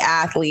motivate the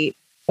athlete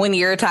when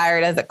you're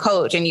tired as a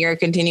coach and you're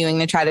continuing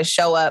to try to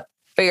show up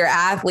for your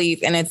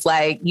athletes. And it's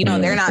like,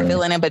 they're not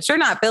feeling it, but you're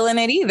not feeling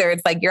it either.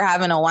 It's like, you're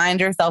having to wind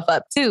yourself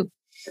up too.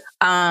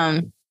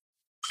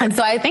 And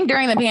so I think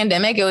during the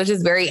pandemic, it was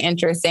just very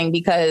interesting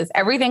because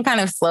everything kind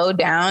of slowed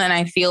down. And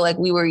I feel like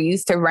we were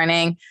used to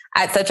running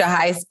at such a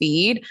high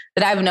speed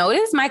that I've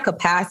noticed my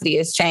capacity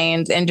has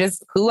changed and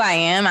just who I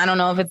am. I don't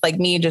know if it's like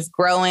me just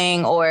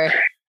growing or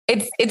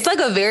it's like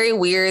a very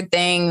weird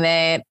thing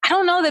that I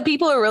don't know that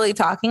people are really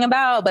talking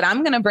about, but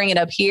I'm going to bring it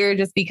up here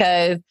just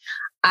because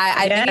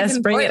I think it's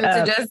important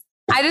to just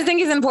I just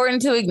think it's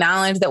important to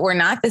acknowledge that we're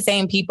not the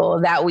same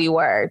people that we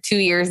were 2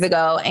 years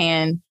ago.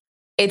 And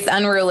it's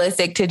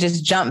unrealistic to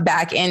just jump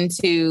back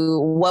into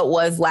what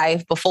was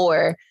life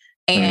before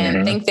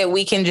and think that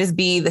we can just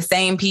be the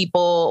same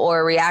people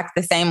or react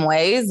the same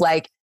ways.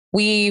 Like,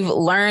 we've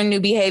learned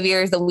new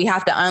behaviors that we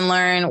have to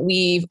unlearn.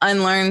 We've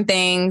unlearned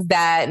things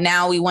that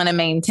now we want to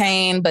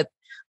maintain, but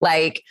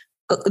like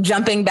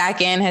jumping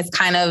back in has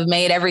kind of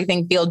made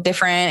everything feel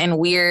different and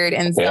weird.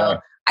 And so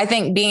I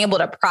think being able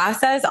to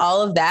process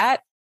all of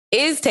that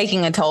is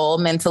taking a toll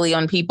mentally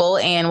on people.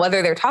 And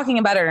whether they're talking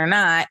about it or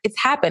not, it's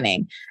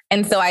happening.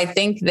 And so I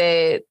think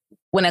that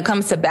when it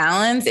comes to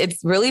balance,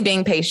 it's really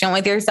being patient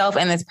with yourself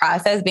in this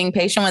process, being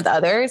patient with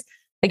others.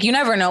 Like, you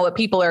never know what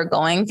people are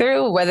going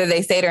through, whether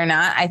they say it or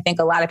not. I think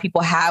a lot of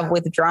people have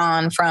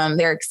withdrawn from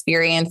their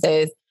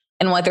experiences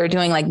and what they're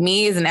doing. Like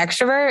me as an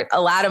extrovert,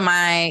 a lot of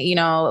my,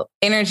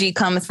 energy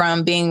comes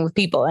from being with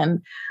people.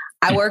 And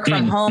I work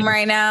from home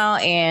right now,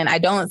 and I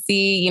don't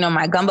see,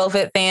 my Gumbo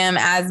Fit fam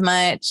as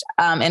much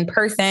in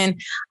person.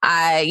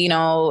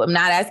 I'm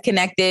not as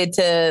connected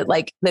to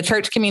like the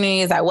church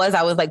community as I was.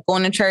 I was like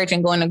going to church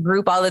and going to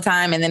group all the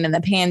time. And then in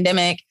the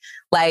pandemic,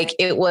 like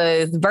it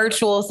was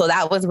virtual. So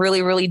that was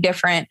really, really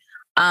different.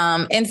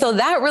 And so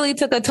that really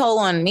took a toll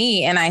on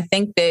me. And I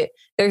think that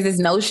there's this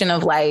notion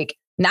of like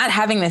not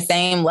having the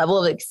same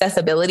level of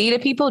accessibility to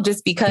people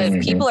just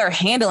because people are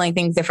handling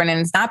things different.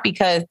 And it's not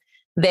because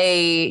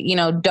they,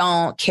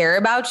 don't care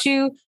about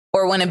you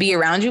or want to be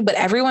around you, but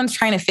everyone's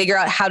trying to figure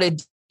out how to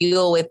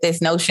deal with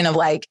this notion of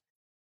like,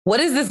 what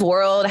is this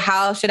world?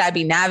 How should I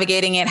be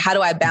navigating it? How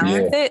do I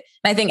balance it?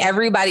 And I think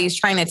everybody's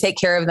trying to take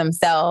care of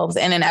themselves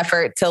in an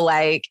effort to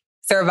like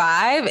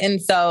survive.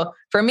 And so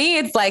for me,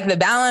 it's like the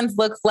balance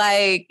looks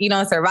like,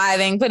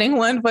 surviving, putting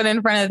one foot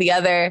in front of the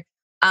other,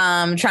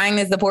 trying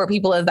to support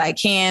people as I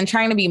can,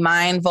 trying to be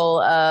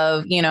mindful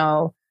of,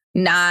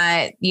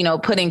 not,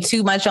 putting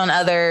too much on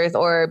others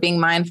or being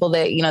mindful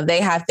that, they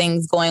have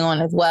things going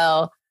on as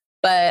well.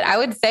 But I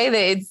would say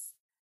that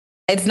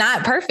it's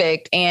not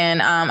perfect.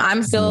 And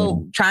I'm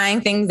still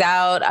trying things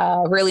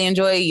out. Really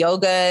enjoy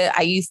yoga.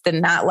 I used to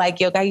not like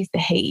yoga. I used to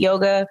hate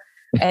yoga.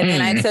 And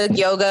then I took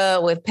yoga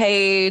with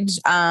Paige.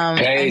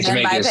 Paige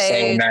make it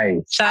so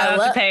nice. Shout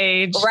out to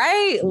Paige.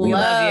 Right. We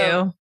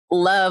love you.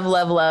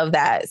 Love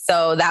that.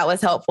 So that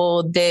was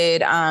helpful.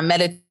 Did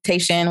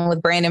meditation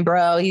with Brandon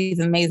Bro. He's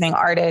an amazing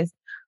artist.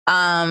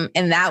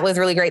 And that was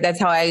really great. That's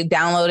how I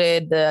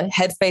downloaded the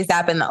Headspace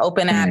app and the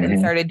Open app and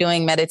started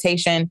doing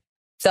meditation.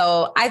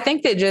 So I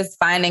think that just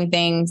finding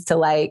things to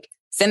like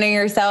center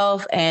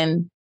yourself.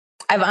 And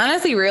I've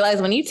honestly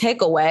realized when you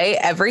take away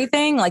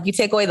everything, like you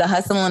take away the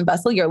hustle and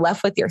bustle, you're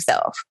left with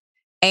yourself.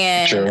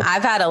 And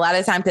I've had a lot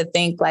of time to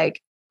think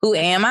like, who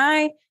am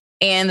I?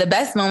 And the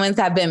best moments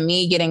have been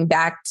me getting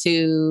back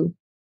to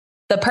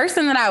the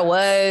person that I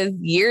was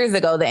years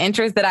ago, the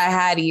interest that I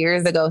had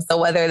years ago. So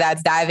whether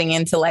that's diving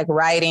into like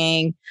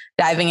writing,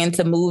 diving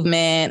into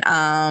movement,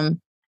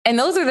 and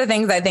those are the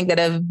things I think that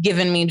have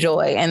given me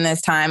joy in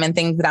this time and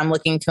things that I'm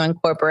looking to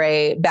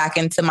incorporate back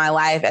into my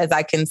life as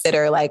I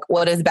consider like,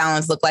 what does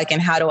balance look like and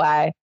how do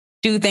I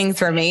do things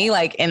for me?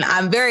 Like, and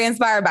I'm very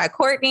inspired by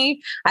Courtney.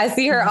 I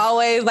see her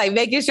always like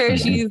making sure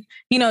she's,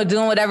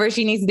 doing whatever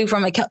she needs to do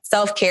from a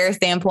self-care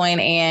standpoint.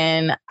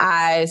 And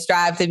I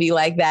strive to be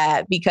like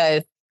that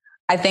because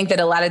I think that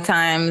a lot of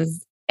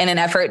times in an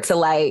effort to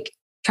like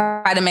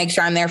try to make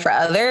sure I'm there for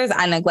others,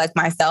 I neglect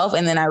myself.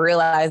 And then I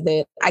realize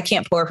that I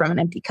can't pour from an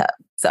empty cup.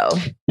 So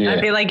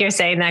I feel like you're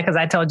saying that because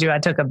I told you I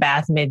took a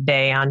bath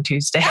midday on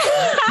Tuesday.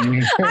 I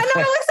know, I was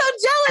so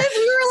jealous.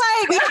 We were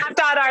like, we hopped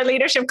on our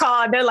leadership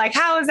call and they're like,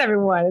 how is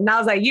everyone? And I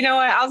was like, you know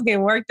what? I was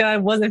getting work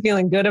done, wasn't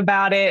feeling good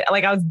about it.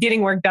 Like I was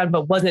getting work done,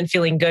 but wasn't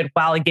feeling good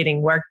while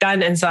getting work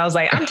done. And so I was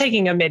like, I'm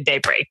taking a midday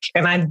break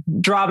and I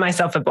draw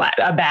myself a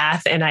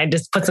bath and I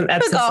just put some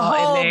Epsom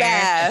salt in there.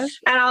 Bath.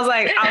 And I was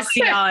like, I'll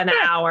see y'all in an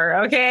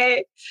hour.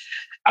 Okay.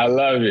 I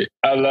love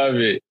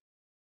it.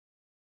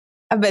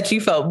 I bet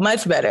you felt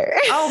much better.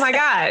 Oh my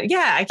God.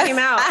 Yeah. I came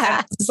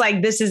out. It's like,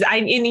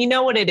 and you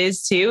know what it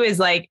is too, is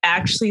like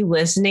actually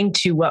listening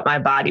to what my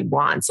body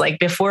wants. Like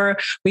before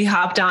we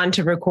hopped on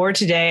to record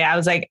today, I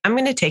was like, I'm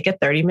going to take a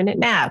 30-minute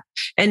nap.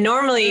 And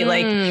normally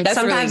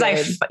sometimes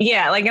really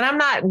and I'm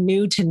not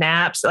new to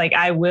naps. Like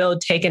I will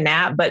take a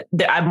nap, but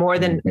I'm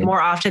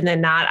more often than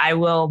not, I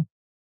will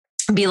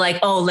be like,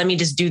 oh, let me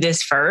just do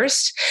this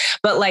first.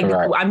 But like,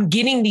 I'm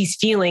getting these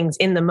feelings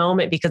in the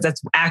moment because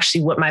that's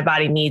actually what my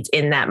body needs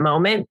in that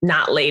moment,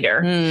 not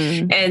later.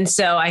 And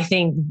so I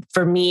think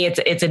for me,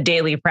 it's a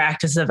daily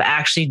practice of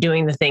actually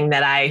doing the thing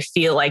that I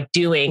feel like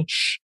doing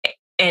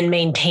and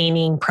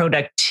maintaining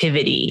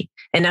productivity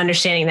and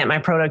understanding that my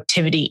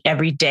productivity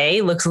every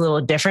day looks a little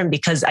different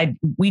because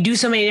we do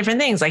so many different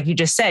things. Like you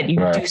just said, you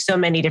do so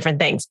many different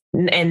things.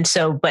 And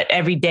so, but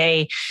every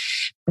day,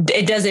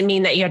 it doesn't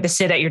mean that you have to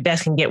sit at your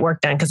desk and get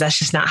work done because that's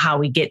just not how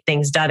we get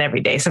things done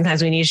every day.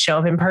 Sometimes we need to show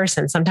up in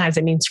person. Sometimes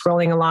it means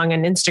scrolling along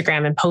on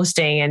Instagram and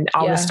posting and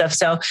all this stuff.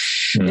 So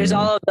there's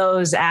all of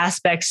those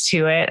aspects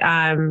to it.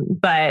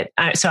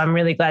 So I'm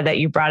really glad that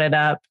you brought it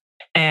up.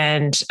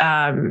 And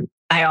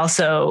I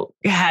also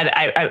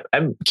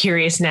I'm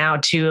curious now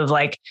too of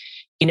like,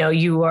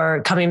 you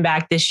are coming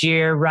back this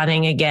year,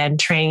 running again,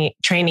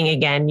 training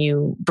again.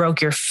 You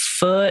broke your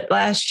foot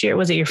last year.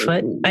 Was it your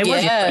foot?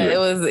 It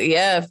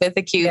was fifth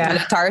acute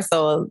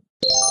metatarsal.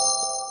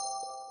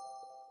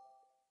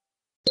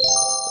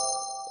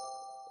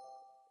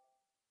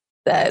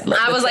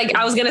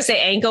 I was going to say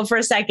ankle for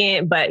a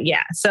second, but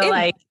yeah. So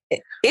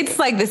it's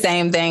like the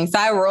same thing. So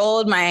I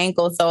rolled my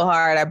ankle so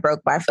hard, I broke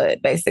my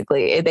foot.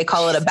 Basically, they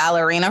call it a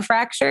ballerina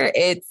fracture.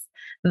 It's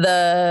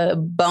the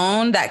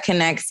bone that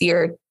connects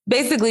your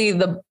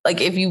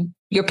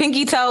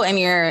pinky toe and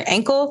your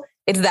ankle.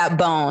 It's that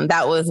bone.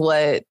 That was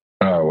what.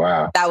 Oh,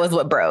 wow. That was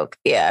what broke.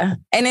 Yeah.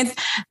 And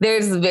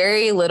there's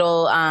very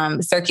little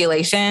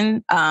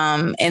circulation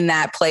in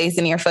that place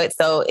in your foot.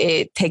 So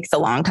it takes a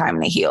long time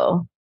to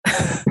heal.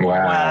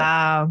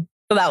 Wow.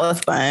 So that was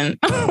fun.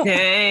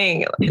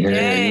 Dang.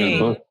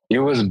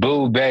 You was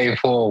boo bae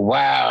for a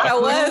while. I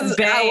was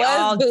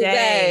all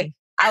day.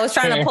 I was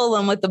trying to pull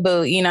him with the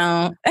boot,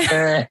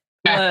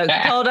 Look,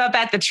 pulled up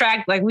at the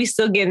track, like we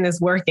still getting this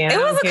work in. It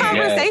was a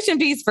conversation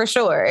piece for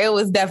sure. It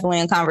was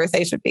definitely a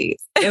conversation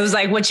piece. It was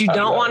like, what you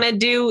don't want to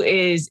do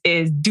is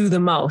do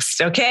the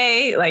most.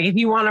 Okay. Like if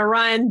you want to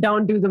run,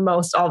 don't do the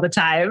most all the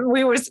time.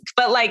 That's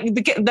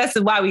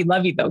why we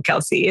love you though,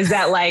 Kelcey, is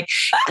that like,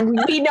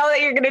 we know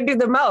that you're going to do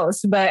the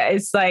most, but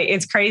it's like,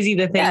 it's crazy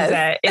the things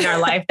that in our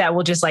life that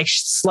will just like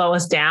slow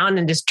us down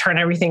and just turn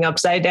everything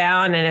upside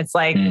down. And it's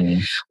like,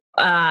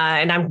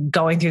 and I'm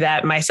going through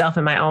that myself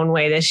in my own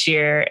way this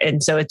year.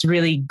 And so it's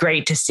really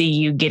great to see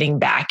you getting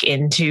back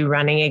into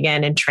running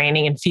again and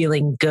training and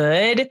feeling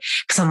good.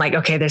 Cause I'm like,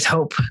 okay, there's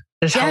hope.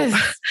 There's hope.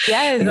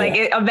 Yes.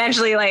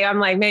 Eventually, I'm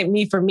like,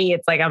 for me,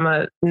 it's like, I'm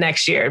a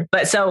next year.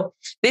 But so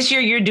this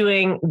year you're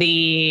doing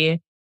the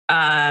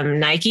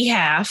Nike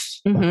half,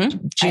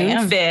 June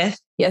 5th.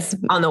 Yes.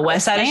 On the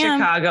west side of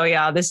Chicago.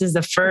 Y'all, this is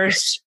the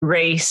first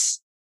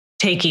race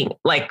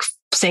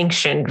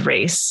sanctioned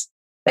race.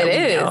 It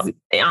is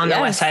on the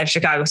west side of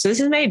Chicago. So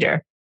this is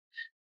major.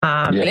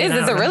 It is.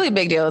 It's a really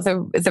big deal.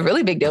 It's a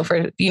really big deal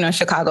for,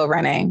 Chicago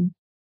running.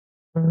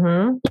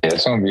 Mm-hmm. Yeah,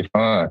 it's going to be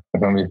fun.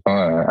 It's going to be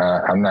fun.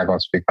 I'm not going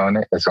to speak on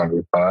it. It's going to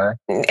be fun.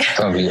 It's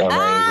going to be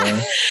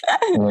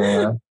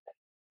amazing.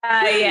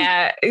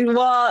 Yeah.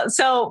 Well,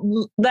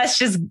 so let's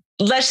just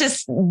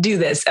do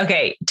this.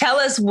 Okay. Tell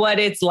us what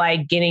it's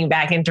like getting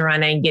back into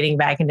running, getting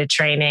back into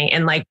training,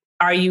 and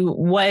what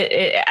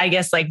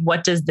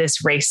does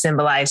this race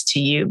symbolize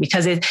to you?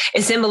 Because it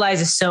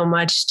symbolizes so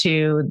much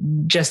to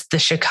just the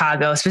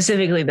Chicago,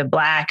 specifically the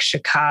Black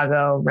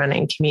Chicago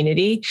running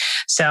community.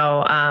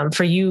 So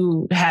for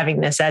you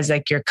having this as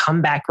like your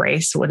comeback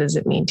race, what does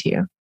it mean to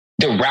you?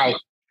 The route,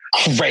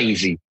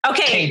 crazy.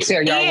 Okay. Can't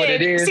tell y'all what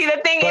it is. See,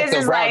 the thing but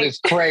the route is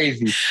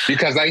crazy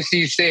because like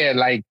she said,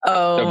 my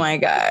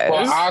God.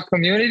 For our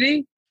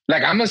community,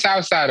 like I'm a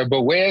South Sider,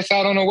 but where it's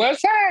out on the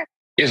West Side,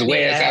 is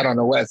where it's at on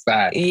the west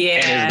side.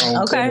 Yeah.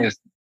 Y'all gonna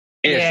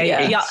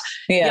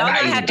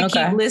have to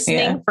keep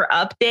listening for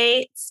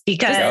updates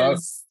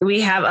because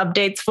we have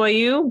updates for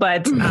you.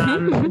 But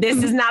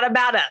this is not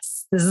about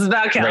us. This is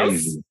about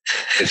Kelcey.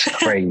 It's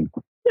crazy.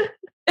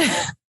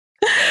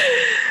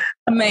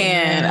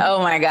 Man, oh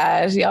my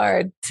gosh, y'all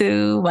are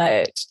too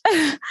much.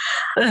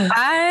 When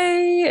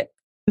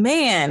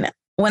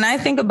I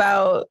think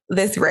about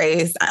this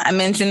race, I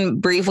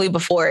mentioned briefly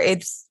before,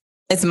 it's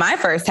my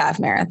first half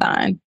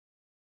marathon.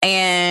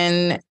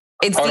 And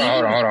it's hold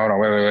on.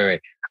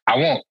 Wait. I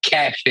want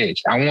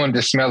catfish. I want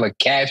the smell of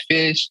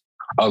catfish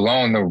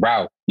along the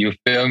route. You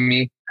feel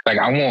me? Like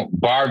I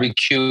want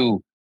barbecue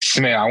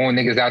smell. I want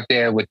niggas out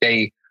there with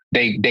they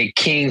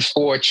King's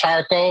Ford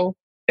charcoal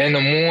in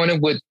the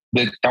morning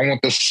I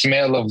want the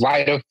smell of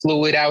lighter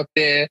fluid out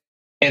there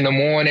in the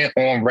morning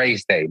on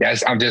race day.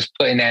 I'm just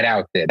putting that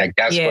out there. Like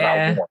that's what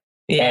I want.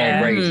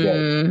 On race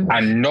day.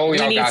 I know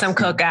y'all need got some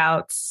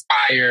cookouts.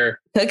 Fire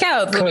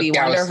cookouts would be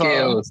wonderful.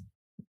 Skills.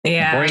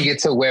 Yeah. Bring it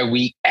to where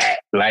we at.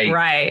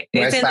 Right.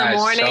 It's in the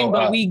morning,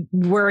 but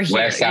we're here.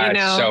 West Side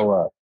show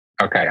up.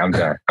 Okay, I'm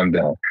done.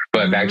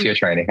 But back to your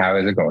training. How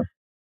is it going?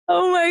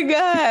 Oh my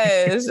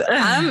gosh.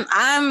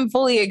 I'm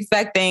fully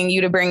expecting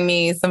you to bring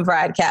me some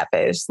fried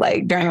catfish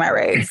during my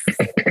race.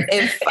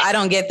 If I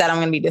don't get that, I'm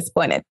gonna be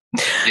disappointed.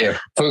 Yeah.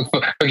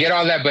 Forget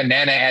all that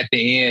banana at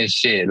the end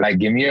shit. Like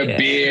give me a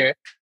beer.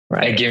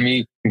 Right. And give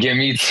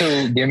me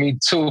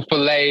two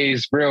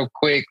fillets real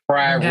quick,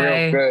 fried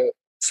real good.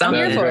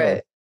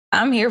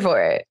 I'm here for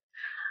it.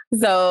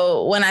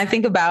 So when I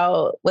think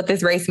about what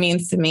this race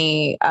means to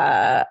me,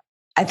 I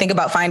think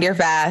about Find Your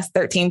Fast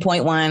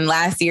 13.1.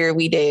 Last year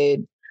we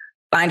did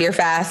Find Your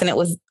Fast and it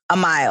was a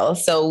mile.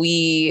 So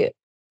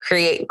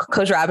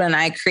Coach Robin and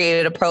I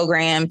created a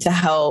program to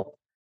help,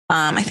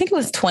 I think it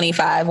was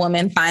 25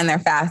 women find their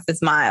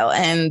fastest mile,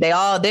 and they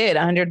all did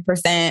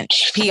 100%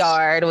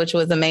 PR'd, which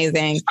was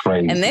amazing.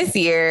 And this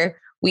year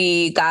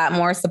we got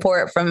more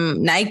support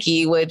from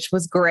Nike, which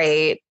was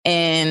great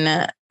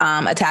in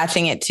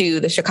attaching it to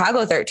the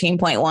Chicago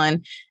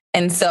 13.1.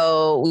 And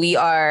so we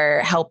are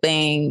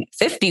helping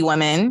 50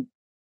 women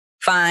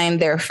find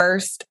their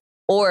first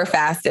or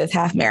fastest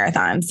half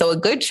marathon. So a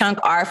good chunk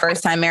are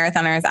first time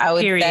marathoners. I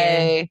would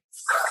say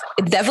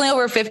it's definitely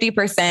over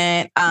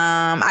 50%.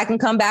 I can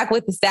come back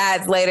with the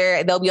stats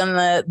later. They'll be on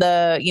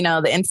the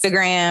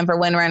Instagram for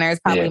Windrunners,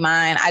 probably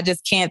mine. I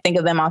just can't think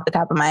of them off the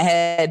top of my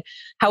head.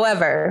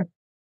 However,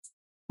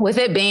 with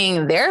it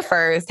being their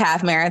first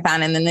half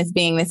marathon and then this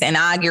being this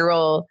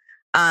inaugural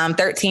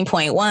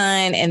 13.1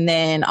 and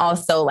then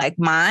also like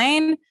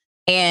mine.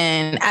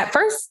 And at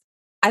first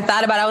I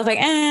thought about it. I was like,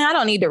 I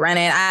don't need to run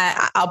it.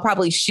 I'll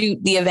probably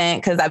shoot the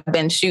event because I've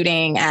been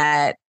shooting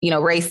at,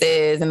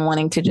 races and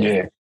wanting to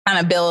just kind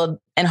of build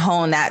and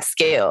hone that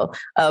skill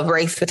of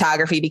race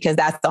photography because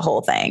that's the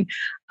whole thing.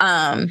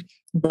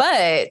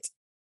 But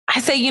I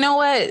say, you know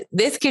what?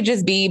 This could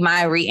just be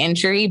my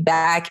reentry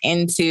back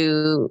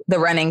into the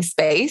running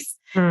space.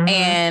 Mm-hmm.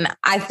 And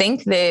I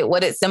think that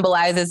what it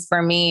symbolizes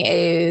for me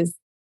is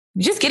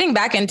just getting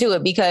back into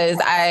it because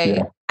I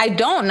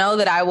don't know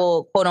that I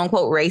will quote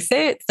unquote race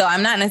it. So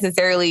I'm not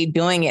necessarily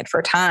doing it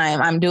for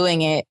time. I'm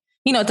doing it,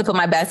 to put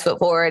my best foot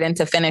forward and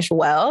to finish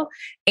well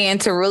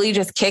and to really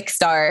just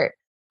kickstart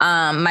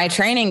my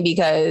training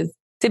because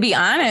to be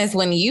honest,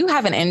 when you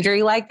have an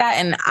injury like that,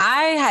 and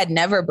I had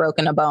never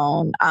broken a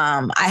bone.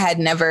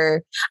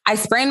 I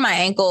sprained my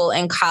ankle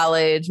in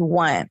college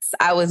once.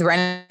 I was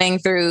running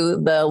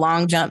through the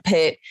long jump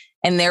pit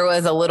and there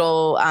was a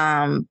little,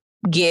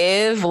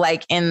 give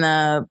like I don't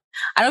know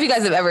if you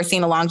guys have ever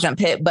seen a long jump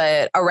pit,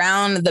 but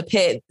around the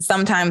pit,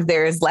 sometimes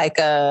there's like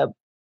a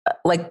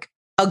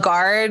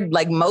guard,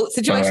 like moat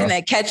situation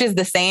that catches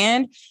the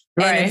sand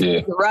and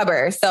it's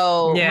rubber.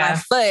 So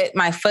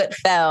my foot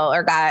fell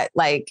or got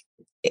like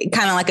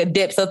kind of like a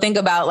dip. So think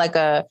about like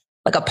a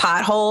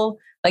pothole,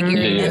 like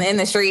you're in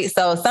the street.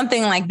 So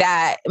something like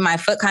that, my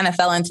foot kind of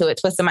fell into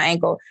it, twisted my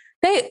ankle.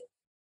 When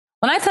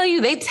I tell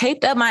you they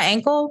taped up my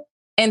ankle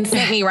and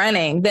sent me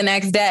running the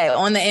next day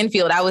on the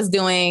infield. I was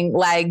doing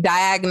like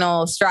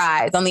diagonal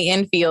strides on the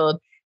infield.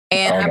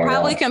 And I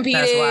probably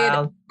competed.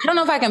 I don't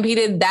know if I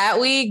competed that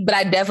week, but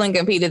I definitely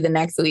competed the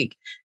next week.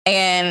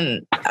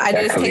 And I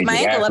just taped my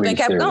ankle up and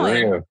kept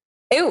going.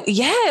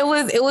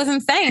 It was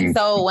insane.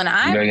 So when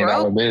I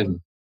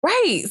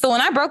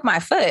broke my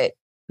foot,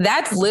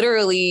 that's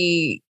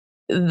literally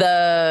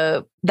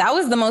that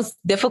was the most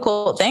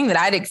difficult thing that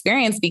I'd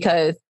experienced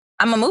because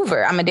I'm a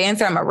mover, I'm a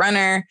dancer, I'm a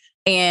runner.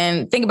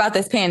 And think about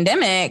this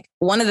pandemic.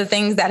 One of the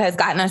things that has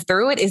gotten us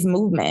through it is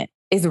movement,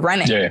 is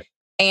running. Yeah.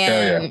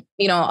 And,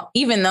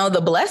 even though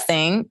the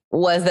blessing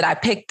was that I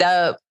picked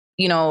up,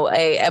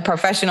 a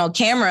professional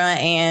camera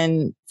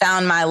and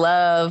found my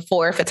love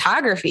for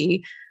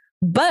photography.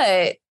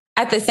 But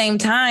at the same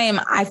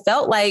time, I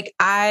felt like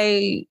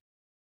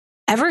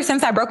ever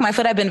since I broke my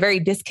foot, I've been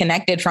very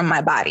disconnected from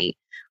my body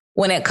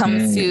when it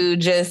comes to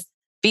just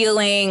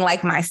feeling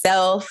like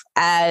myself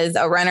as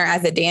a runner,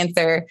 as a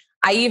dancer.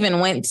 I even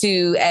went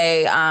to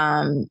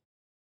a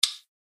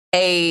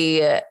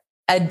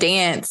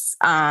dance,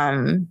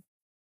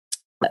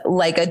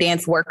 like a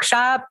dance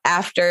workshop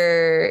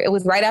it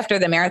was right after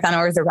the marathon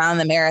or it was around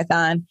the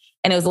marathon.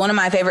 And it was one of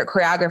my favorite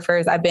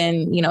choreographers. I've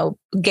been,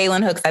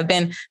 Galen Hooks, I've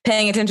been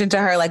paying attention to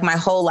her like my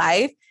whole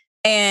life.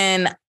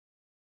 And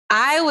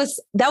that was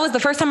the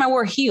first time I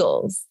wore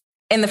heels.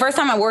 And the first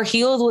time I wore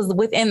heels was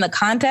within the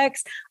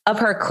context of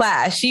her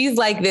class. She's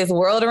like this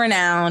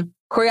world-renowned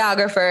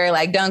choreographer,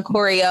 like done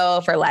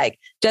choreo for like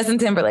Justin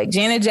Timberlake,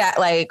 Janet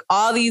Jackson, like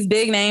all these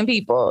big name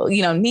people,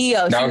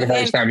 Neo. That was the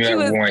first time you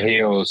ever worn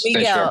heels since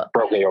you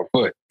broke your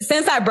foot.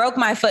 Since I broke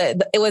my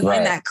foot, it was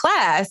in that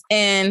class.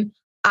 And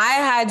I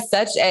had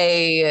such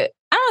I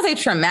don't want to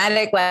say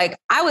traumatic, like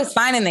I was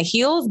fine in the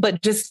heels,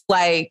 but just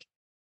like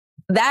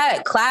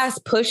that class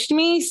pushed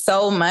me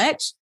so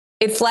much.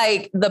 It's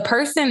like the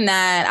person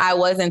that I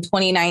was in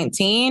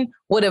 2019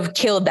 would have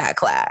killed that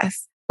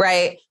class,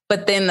 right?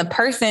 But then the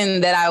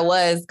person that I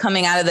was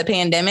coming out of the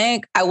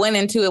pandemic, I went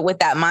into it with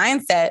that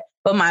mindset,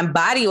 but my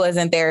body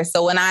wasn't there.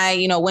 So when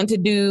I, went to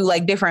do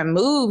like different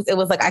moves, it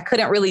was like I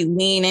couldn't really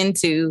lean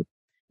into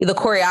the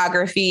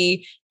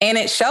choreography, and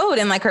it showed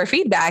in like her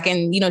feedback.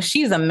 And,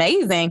 she's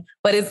amazing,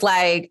 but it's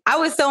like I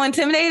was so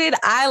intimidated,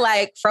 I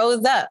like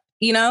froze up,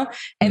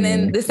 and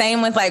then the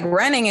same with like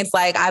running. It's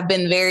like I've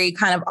been very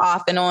kind of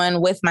off and on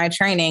with my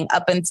training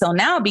up until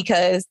now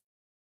because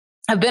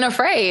I've been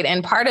afraid.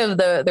 And part of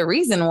the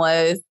reason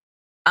was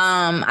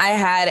I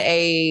had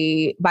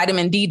a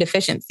vitamin D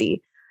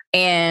deficiency.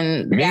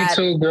 And me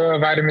too, girl,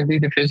 vitamin D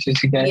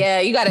deficiency. Gang.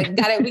 Yeah, we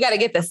gotta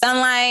get the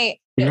sunlight.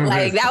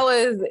 Like that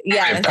was,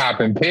 I'm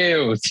popping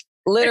pills.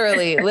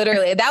 Literally.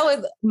 That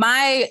was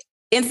my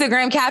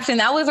Instagram caption.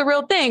 That was a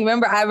real thing.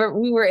 Remember,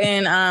 we were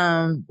in,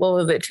 what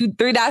was it?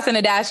 3 dots and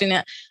a dash.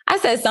 And I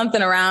said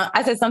something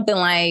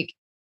like,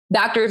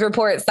 doctors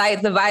report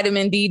cites a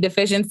vitamin D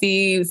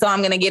deficiency, so I'm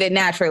going to get it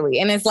naturally.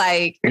 And it's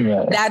like,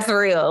 that's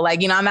real.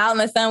 Like, I'm out in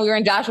the sun. We were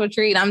in Joshua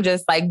Tree and I'm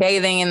just like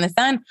bathing in the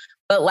sun.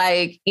 But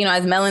like,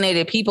 as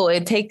melanated people,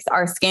 it takes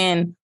our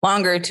skin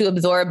longer to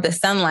absorb the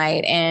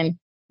sunlight. And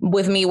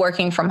with me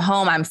working from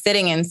home, I'm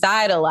sitting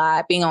inside a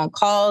lot, being on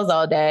calls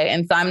all day.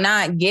 And so I'm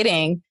not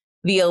getting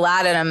the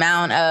allotted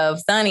amount of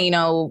sun.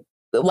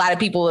 a lot of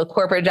people with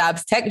corporate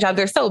jobs, tech jobs,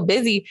 they're so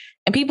busy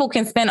and people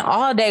can spend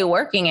all day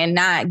working and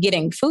not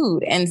getting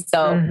food. And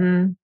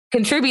so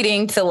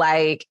contributing to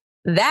like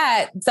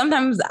that,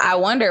 sometimes I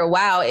wonder,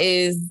 wow,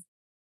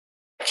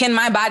 can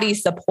my body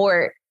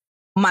support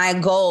my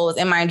goals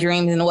and my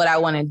dreams and what I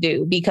want to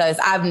do? Because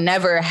I've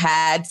never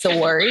had to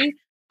worry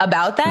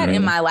about that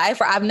in my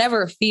life, or I've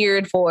never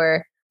feared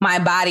for my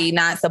body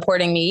not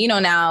supporting me. You know,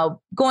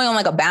 now going on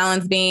like a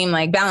balance beam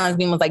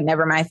was like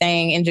never my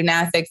thing in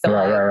gymnastics. So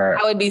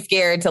I would be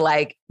scared to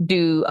like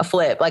do a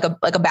flip, like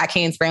a back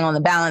handspring on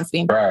the balance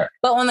beam. Right.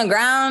 But on the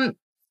ground,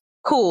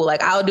 cool.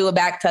 Like I'll do a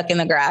back tuck in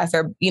the grass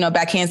or, you know,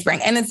 back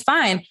handspring, and it's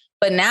fine.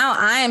 But now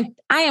I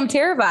am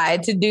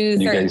terrified to do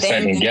certain things.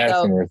 Second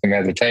guessing with some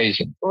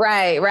hesitation.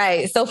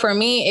 Right. So for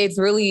me, it's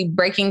really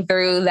breaking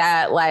through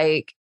that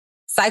like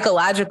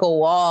psychological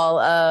wall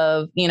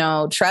of, you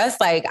know,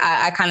 trust. Like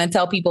I kind of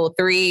tell people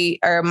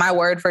my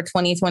word for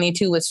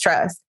 2022 was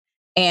trust.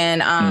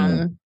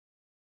 And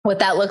what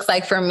that looks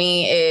like for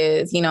me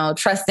is, you know,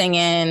 trusting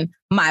in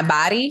my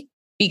body,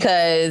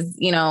 because,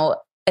 you know,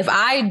 if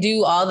I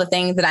do all the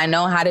things that I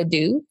know how to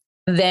do,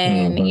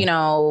 then, you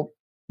know,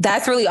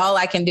 that's really all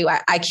I can do.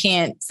 I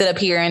can't sit up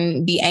here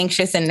and be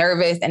anxious and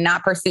nervous and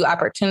not pursue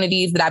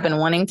opportunities that I've been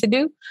wanting to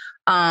do.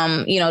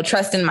 You know,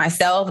 trust in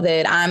myself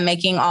that I'm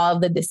making all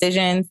of the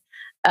decisions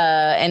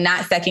and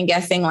not second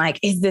guessing, like,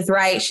 is this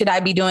right? Should I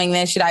be doing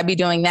this? Should I be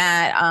doing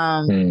that?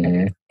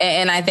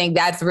 And I think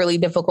that's really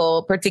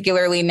difficult,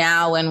 particularly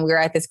now when we're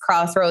at this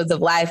crossroads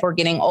of life. We're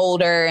getting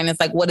older, and it's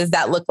like, what does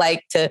that look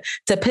like to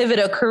pivot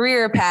a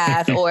career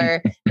path?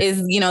 Or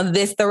is, you know,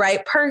 this the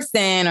right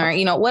person? Or,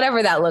 you know,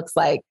 whatever that looks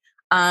like.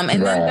 And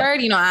then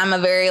third, you know, I'm a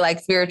very like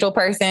spiritual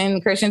person,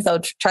 Christian, so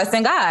trust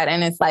in God.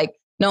 And it's like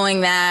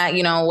knowing that,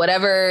 you know,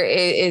 whatever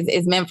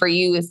is meant for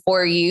you is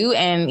for you,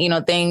 and, you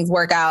know, things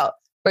work out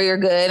for your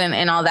good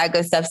and all that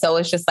good stuff. So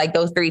it's just like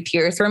those three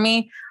tiers for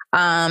me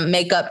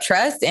make up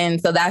trust.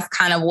 And so that's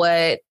kind of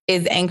what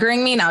is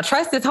anchoring me. Now,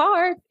 trust is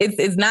hard.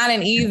 It's not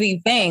an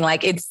easy thing.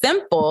 Like it's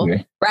simple,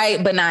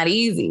 right? But not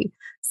easy.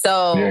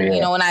 So,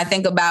 you know, when I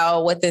think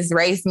about what this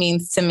race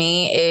means to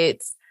me,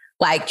 it's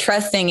like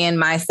trusting in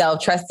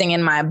myself, trusting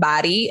in my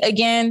body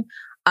again,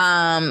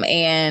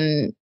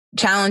 and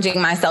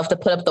challenging myself to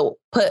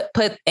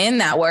put in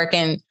that work.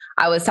 And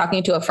I was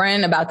talking to a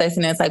friend about this,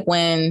 and it's like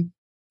when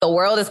the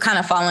world is kind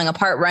of falling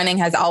apart, running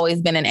has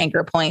always been an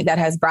anchor point that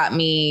has brought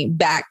me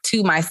back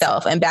to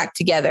myself and back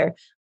together.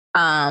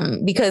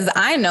 Because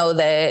I know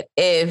that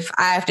if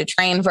I have to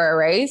train for a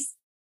race,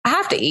 I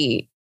have to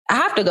eat. I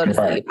have to go to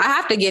sleep. I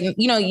have to get,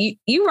 you know,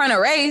 you run a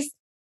race,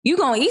 you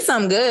going to eat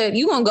something good.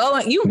 You going to go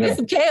and you get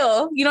some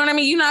kale. You know what I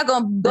mean? You're not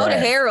going to go to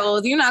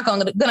Harold's. You're not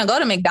going to go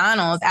to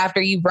McDonald's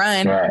after you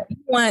run. You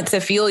want to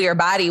fuel your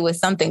body with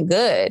something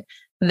good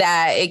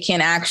that it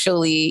can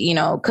actually, you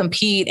know,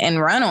 compete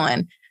and run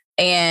on.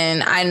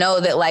 And I know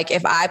that like,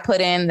 if I put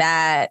in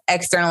that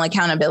external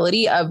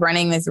accountability of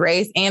running this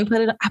race and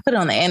I put it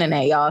on the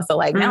internet, y'all. So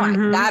like now I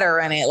gotta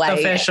run it. Like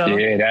official.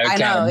 Yeah, that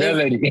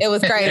accountability. It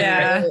was crazy.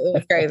 It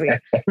was crazy.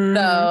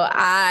 So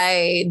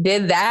I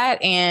did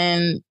that,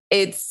 and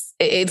it's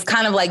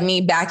kind of like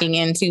me backing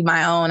into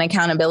my own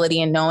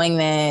accountability and knowing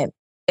that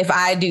if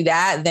I do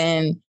that,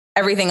 then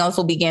everything else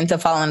will begin to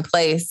fall in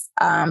place.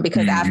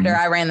 Because after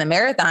I ran the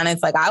marathon,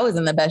 it's like I was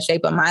in the best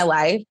shape of my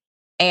life.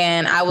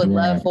 And I would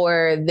love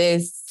for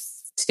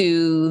this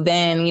to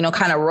then, you know,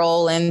 kind of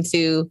roll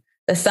into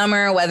the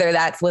summer, whether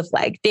that's with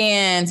like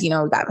dance, you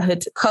know, we got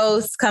Hood to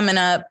Coast coming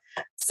up.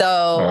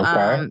 So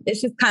it's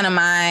just kind of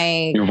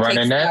my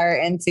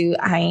kickstart into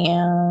I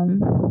am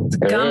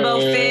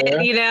Gumbo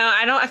Fit. You know,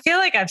 I feel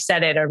like I've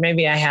said it, or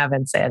maybe I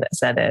haven't said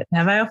it.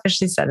 Have I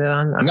officially said it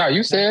on? No,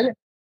 you said it.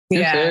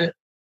 You said it.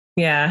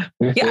 Yeah.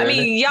 I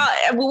mean, y'all,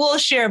 we'll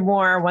share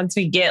more once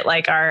we get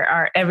like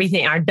our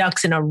everything, our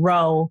ducks in a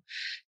row.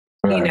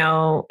 You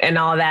know, and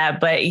all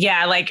that. But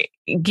yeah, like,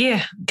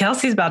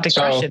 Kelcey's about to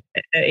crush it.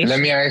 Let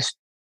me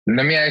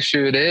ask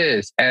you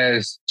this.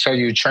 So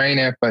you're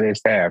training for this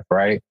half,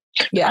 right?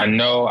 Yeah.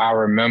 I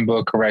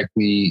remember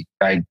correctly,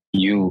 like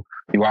you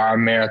are a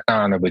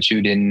marathoner, but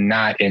you did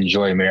not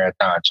enjoy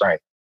marathon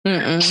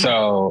training.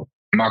 So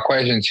my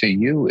question to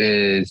you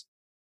is,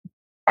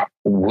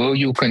 will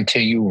you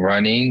continue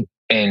running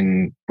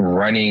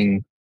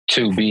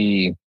to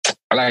be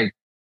like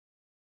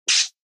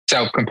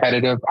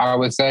self-competitive, I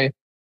would say,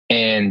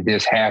 in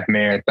this half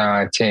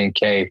marathon,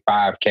 10K,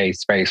 5K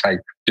space? Like,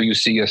 do you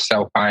see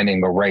yourself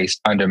finding a race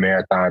under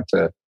marathon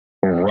to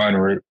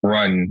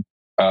run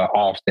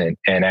often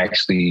and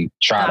actually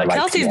try to like...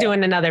 Kelcey's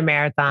doing another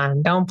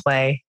marathon. Don't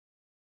play.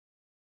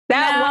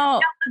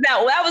 That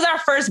was our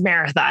first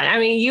marathon. I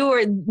mean,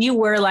 you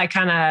were like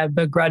kind of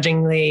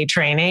begrudgingly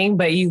training,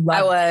 but you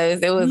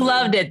loved you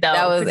loved it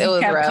though. It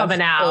was kept rough.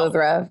 Coming out. It was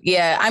rough.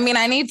 Yeah. I mean,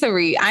 I need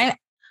to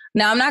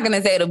now, I'm not going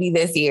to say it'll be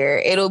this year.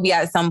 It'll be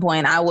at some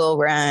point I will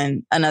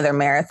run another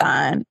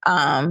marathon.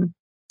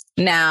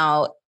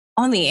 Now,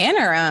 on the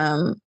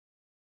interim,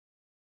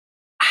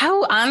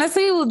 I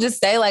honestly will just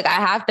say, like, I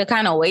have to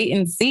kind of wait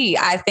and see.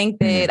 I think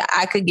that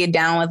I could get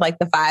down with like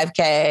the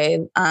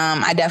 5K.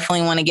 I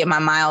definitely want to get my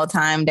mile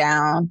time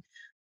down.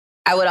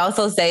 I would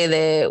also say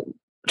that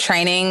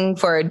training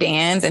for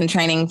dance and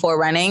training for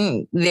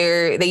running,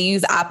 they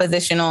use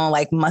oppositional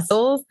like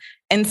muscles.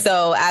 And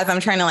so as I'm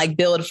trying to like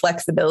build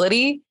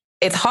flexibility,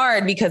 it's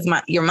hard because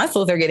your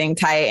muscles are getting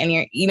tight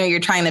and you're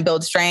trying to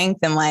build strength,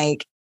 and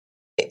like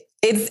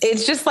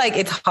it's just like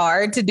it's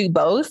hard to do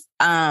both.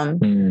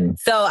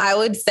 So I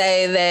would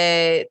say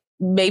that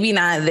maybe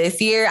not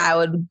this year. I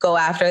would go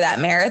after that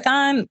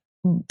marathon,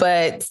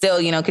 but still,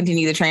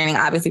 continue the training,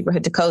 obviously, for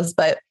Hood to Coast.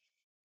 But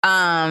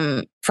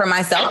for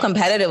myself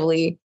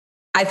competitively,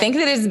 I think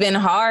that it's been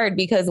hard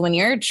because when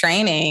you're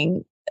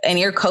training and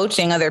you're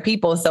coaching other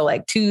people, so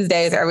like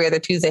Tuesdays or every other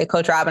Tuesday,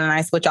 Coach Robin and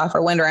I switch off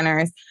for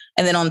windrunners.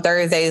 And then on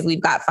Thursdays,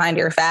 we've got Find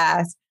Your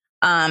Fast.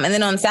 And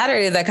then on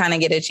Saturdays, I kind of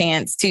get a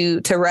chance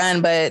to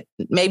run, but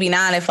maybe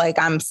not if like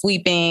I'm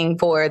sweeping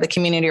for the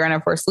community runner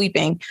for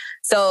sweeping.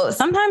 So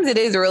sometimes it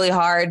is really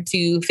hard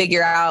to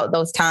figure out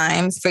those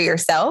times for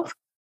yourself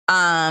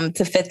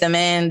to fit them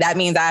in. That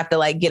means I have to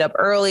like get up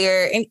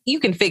earlier, and you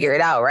can figure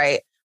it out,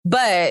 right?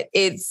 But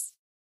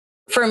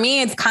for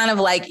me, it's kind of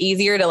like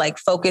easier to like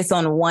focus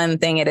on one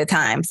thing at a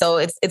time. So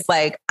it's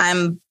like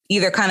I'm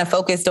either kind of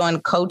focused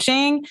on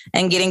coaching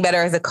and getting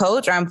better as a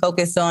coach, or I'm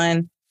focused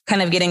on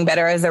kind of getting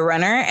better as a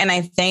runner. And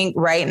I think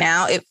right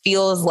now it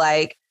feels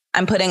like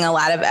I'm putting a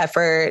lot of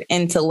effort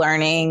into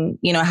learning,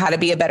 how to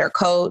be a better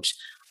coach,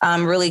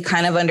 really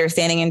kind of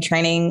understanding and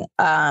training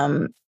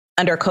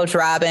under Coach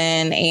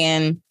Robin.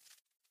 And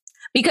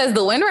because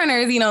the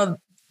windrunners,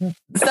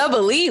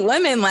 sub-elite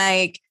women,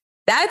 like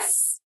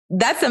that's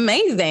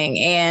amazing.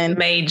 And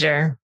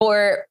major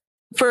for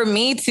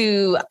me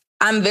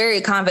I'm very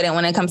confident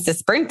when it comes to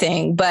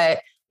sprinting, but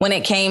when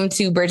it came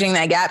to bridging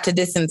that gap to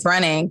distance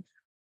running,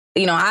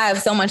 I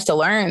have so much to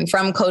learn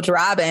from Coach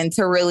Robin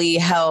to really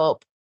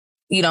help,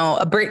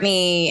 a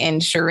Brittany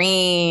and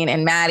Shireen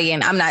and Maddie.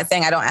 And I'm not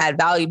saying I don't add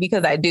value,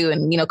 because I do.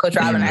 And, Coach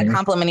Robin and I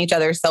complement each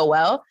other so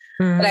well.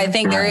 But I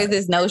think there is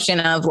this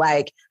notion of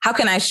like, how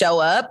can I show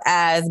up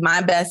as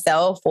my best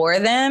self for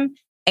them?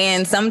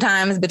 And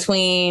sometimes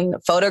between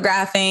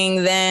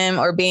photographing them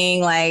or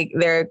being like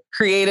their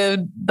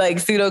creative, like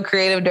pseudo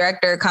creative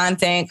director,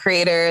 content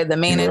creator, the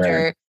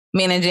manager,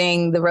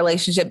 managing the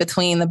relationship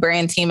between the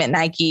brand team at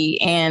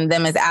Nike and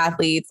them as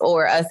athletes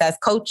or us as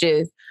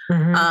coaches.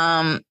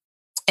 And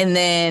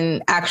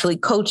then actually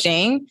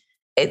coaching,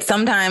 it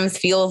sometimes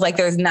feels like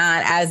there's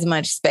not as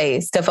much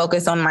space to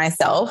focus on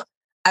myself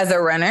as a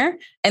runner.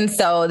 And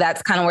so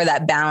that's kind of where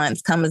that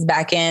balance comes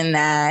back in,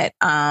 that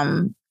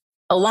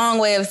a long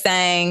way of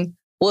saying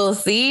we'll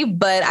see,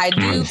 but I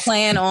do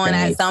plan on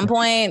at some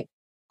point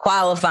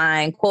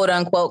qualifying, quote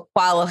unquote,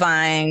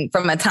 qualifying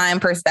from a time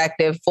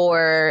perspective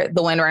for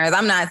the windrunners.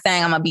 I'm not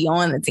saying I'm going to be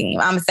on the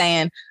team. I'm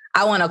saying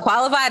I want to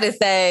qualify to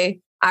say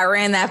I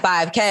ran that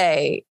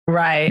 5K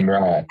right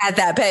at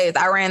that pace.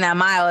 I ran that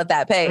mile at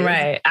that pace.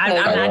 Right.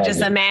 I'm not just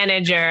a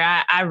manager.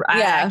 I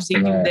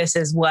actually do this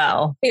as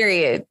well.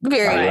 Period. So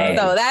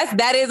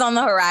that is on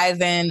the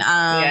horizon.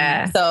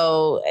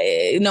 So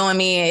knowing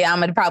me, I'm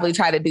going to probably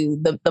try to do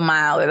the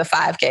mile or the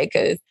 5K,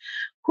 because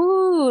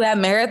that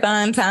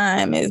marathon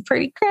time is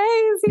pretty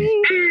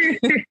crazy.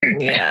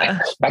 Yeah.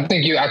 I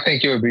think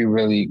you would be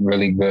really,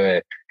 really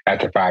good at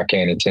the 5K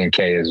and the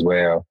 10K as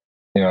well.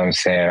 You know what I'm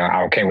saying?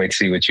 I can't wait to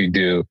see what you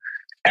do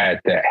at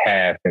the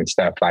half and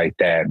stuff like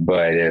that.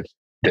 But if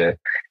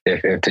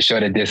the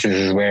shorter distance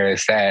is where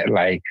it's at,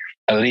 like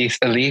at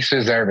least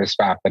reserve a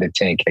spot for the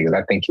 10K, because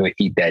I think you would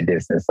eat that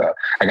distance up.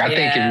 Like I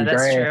think if you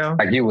ran,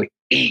 like you would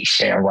eat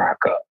Shamrock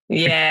up.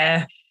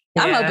 Yeah.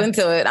 I'm open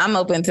to it.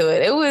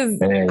 It was,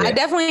 I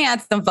definitely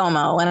had some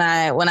FOMO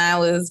when I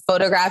was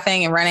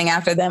photographing and running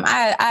after them.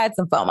 I had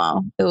some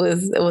FOMO. It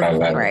was a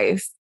fun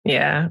race.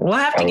 Yeah. We'll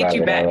have to get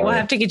you back. We'll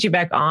have to get you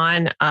back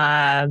on,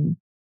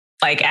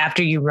 like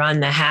after you run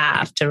the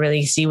half, to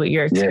really see what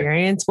your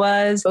experience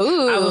was.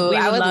 Ooh,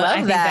 I would love I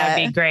think that.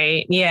 that'd be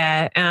great.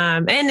 Yeah.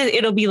 And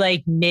it'll be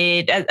like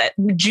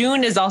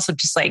June is also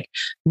just like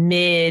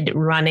mid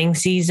running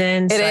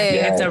season. So I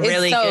think it's a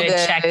really good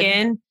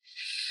check-in.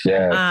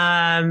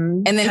 Yeah.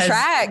 And then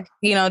track,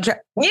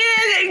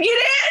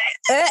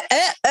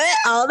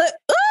 all the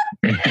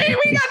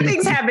we got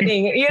things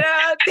happening.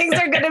 Things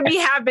are going to be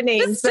happening.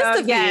 Just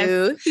a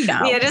few.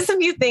 Yeah, just a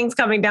few things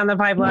coming down the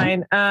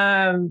pipeline.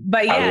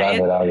 But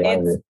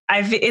yeah,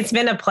 it's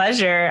been a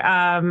pleasure.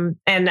 And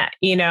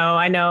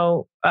I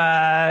know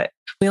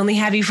we only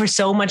have you for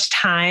so much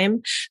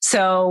time.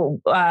 So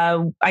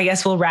I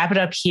guess we'll wrap it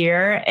up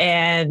here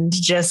and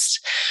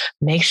just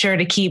make sure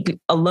to keep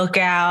a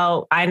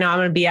lookout. I know I'm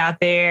going to be out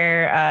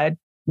there.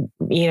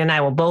 Ian and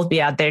I will both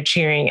be out there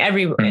cheering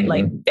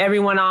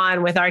everyone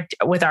on with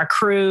our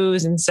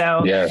crews. And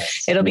so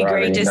it'll be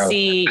great to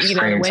see, the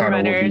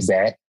windrunners.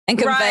 And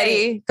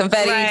confetti,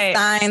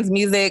 signs,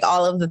 music,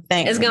 all of the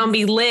things. It's going to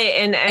be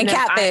lit. And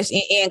catfish.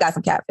 Ian got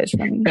some catfish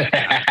for me.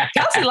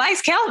 Kelcey really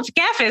likes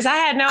catfish. I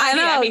had no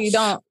idea. I know you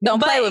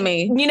don't play with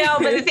me. You know,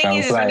 but the thing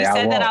is when you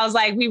said that, I was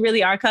like, we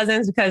really are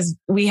cousins because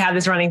we have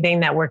this running thing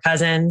that we're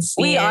cousins.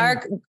 We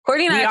are.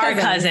 Courtney and I are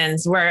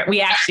cousins.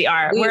 We actually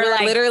are. We're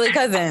like literally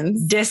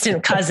cousins.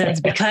 Distant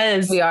cousins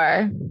because we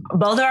are.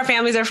 Both of our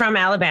families are from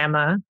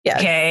Alabama. Yes.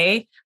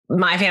 Okay.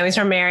 My family's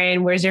from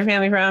Marion. Where's your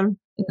family from?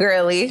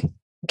 Gurley.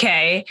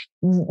 Okay.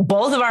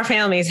 Both of our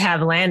families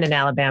have land in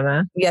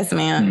Alabama. Yes,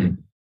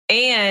 ma'am.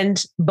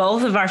 And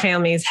both of our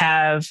families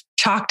have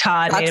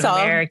Choctaw Native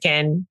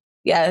American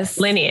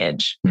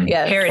lineage,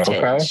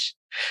 heritage.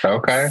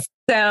 Okay.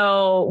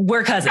 So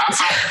we're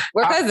cousins.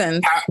 We're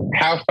cousins.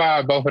 How far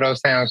are both of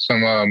those towns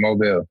from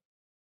Mobile?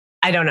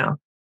 I don't know.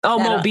 Oh,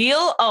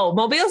 Mobile? Oh,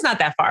 Mobile's not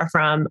that far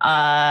from, it's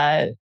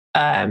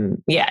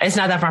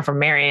not that far from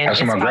Marion.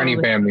 That's where my granny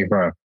family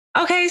from.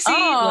 Okay, see, girl,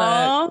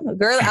 I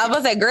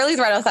was say Gurley's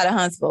right outside of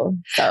Huntsville.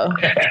 So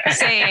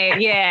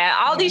saying,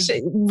 all these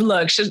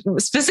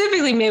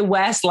specifically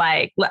Midwest.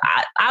 Like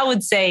I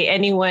would say,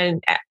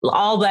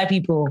 all Black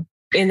people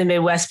in the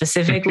Midwest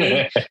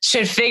specifically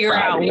should figure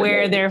out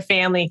where their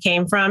family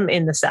came from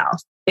in the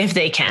South, if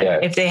they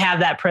can, if they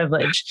have that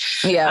privilege.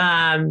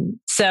 Yeah.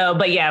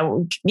 But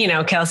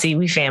Kelcey,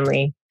 we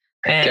family.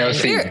 And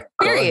Kelcey,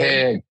 go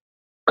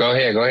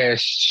ahead.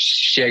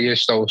 Share your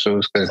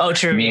socials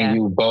because me and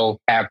you both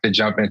have to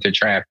jump into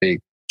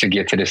traffic to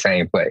get to the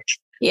same place.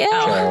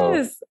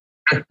 Yes.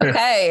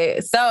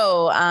 Okay.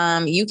 So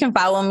you can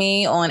follow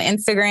me on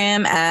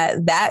Instagram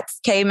at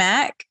That's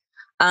KMac.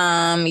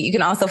 You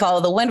can also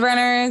follow the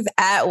Windrunners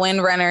at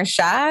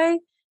WindrunnerShy.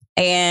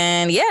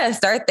 And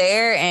start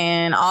there.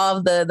 And all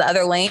of the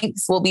other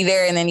links will be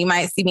there. And then you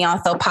might see me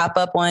also pop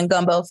up on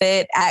Gumbo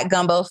Fit at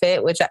Gumbo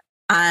Fit, which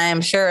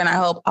I'm sure and I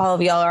hope all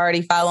of y'all are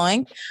already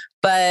following.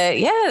 But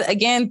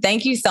again,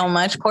 thank you so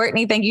much,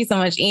 Courtney. Thank you so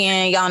much,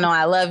 Ian. Y'all know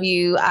I love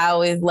you. I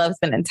always love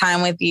spending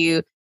time with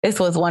you. This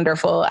was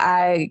wonderful.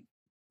 I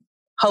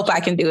hope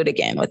I can do it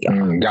again with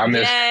y'all. Y'all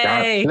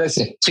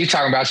listen, she's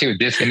talking about she was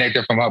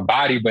disconnected from her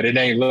body, but it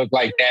ain't look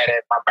like that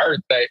at my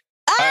birthday.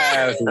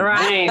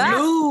 Right.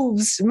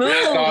 Moves,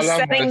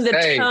 setting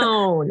the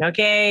tone.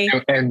 Okay.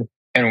 And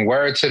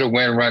word to the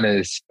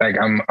Windrunners, like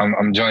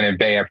I'm joining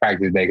Bay at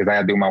practice day because I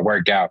gotta do my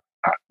workout.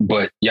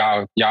 But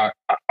y'all,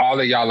 all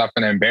of y'all are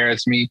gonna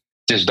embarrass me.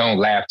 Just don't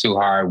laugh too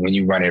hard when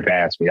you run it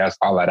past me. That's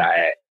all that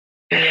I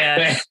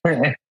add.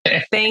 Yeah.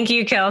 Thank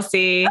you,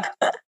 Kelcey.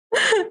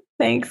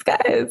 Thanks,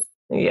 guys.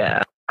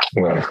 Yeah.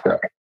 Well,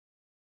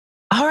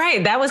 all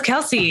right, that was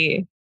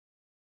Kelcey.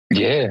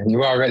 Yeah,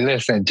 you already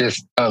listen.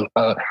 Just a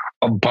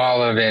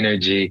ball of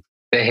energy.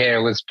 The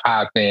hair was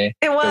popping.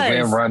 It was. The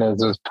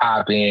Windrunners was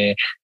popping.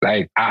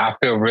 Like I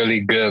feel really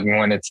good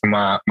going into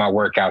my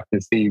workout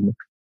this evening.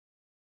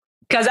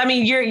 Because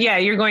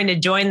you're going to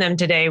join them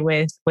today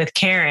with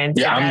Karen.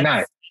 So I'm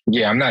not.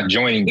 Yeah, I'm not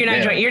joining. You're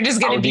not joining. You're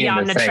just going to be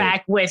on the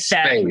track with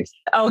them.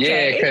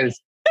 Okay. Yeah, because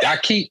I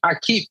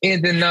keep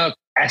ending up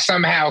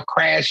somehow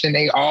crashing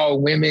they all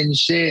women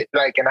shit.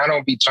 Like, and I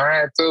don't be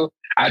trying to.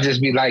 I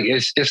just be like,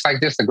 it's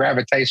like just a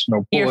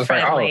gravitational pull. You're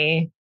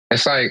friendly.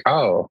 It's like,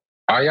 are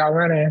y'all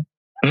running?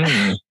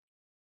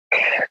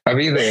 I'll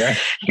be there.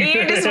 He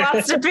just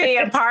wants to be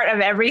a part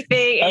of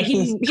everything. And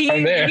he you know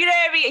what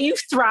I mean? You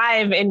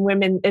thrive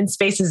in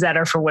spaces that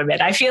are for women.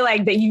 I feel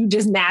like that you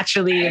just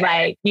naturally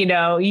you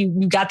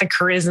got the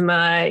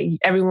charisma.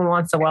 Everyone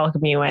wants to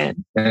welcome you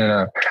in. In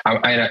a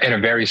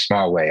very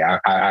small way.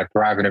 I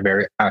thrive in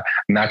I'm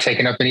not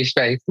taking up any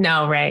space.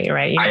 No, right.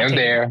 I am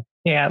there.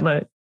 Yeah,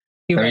 look.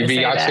 Let me be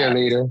your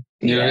cheerleader.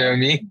 You hear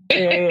me?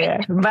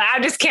 Yeah. But I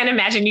just can't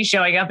imagine you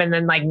showing up and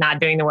then not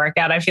doing the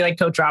workout. I feel like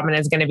Coach Robin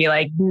is going to be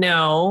like,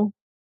 no,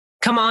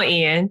 come on,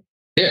 Ian.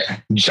 Yeah,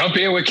 jump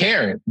in with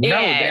Karen.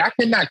 Yeah. No, I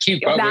cannot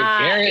keep up with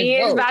Karen.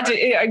 Ian's about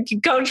to,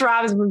 Coach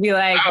Robin would be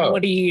like,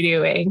 what are you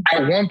doing?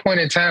 At one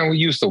point in time, we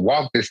used to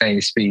walk the same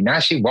speed. Now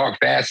she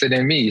walked faster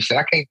than me. She said,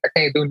 I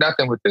can't do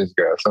nothing with this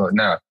girl. So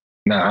no,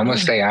 I'm going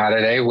to stay out of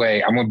their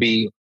way. I'm going to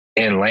be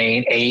in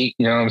lane 8,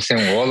 you know what I'm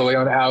saying? All the way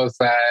on the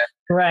outside.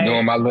 Right.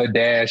 Doing my little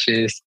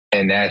dashes,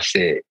 and that's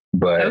it.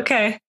 But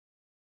okay.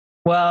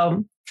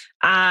 Well,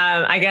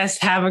 I guess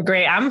have a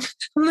great. I'm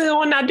the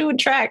one not doing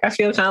track. I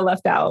feel kind of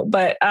left out,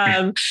 but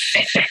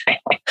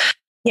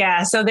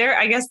yeah. So there,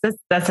 I guess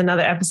that's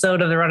another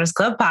episode of the Runners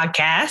Club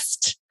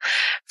podcast.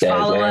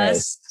 Follow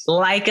us,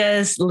 like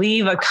us,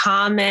 leave a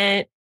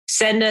comment,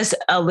 send us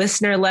a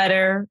listener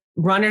letter.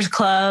 Runners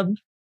Club.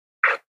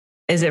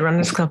 Is it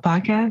Runners Club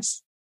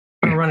podcast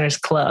or Runners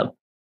Club?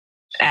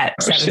 I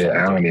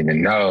don't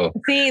even know.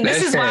 See,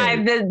 this is why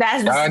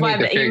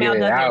the email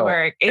doesn't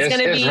work. It's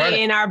going to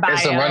be in our bio.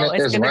 It's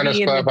Runners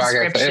Club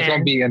podcast. It's going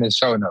to be in the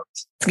show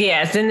notes.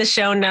 Yeah, it's in the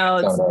show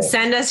notes.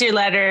 Send us your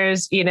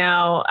letters. We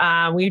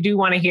do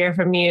want to hear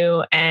from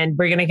you, and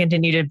we're going to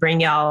continue to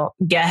bring y'all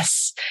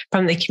guests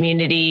from the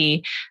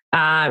community.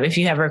 If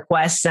you have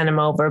requests, send them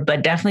over.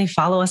 But definitely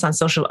follow us on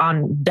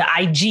the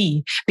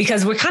IG,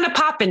 because we're kind of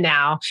popping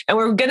now, and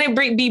we're going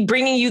to be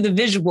bringing you the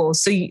visuals.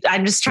 So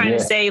I'm just trying to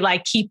say,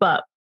 keep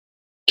up.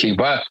 Keep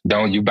up.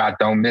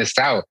 Don't miss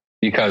out,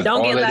 because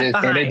all of this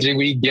energy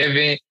we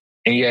giving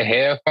in your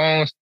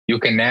headphones, you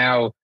can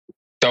now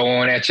throw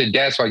on at your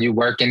desk while you're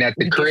working at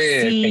the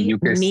crib, and you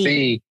can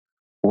see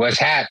what's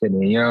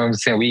happening. You know what I'm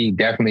saying? We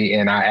definitely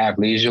in our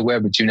athleisure wear,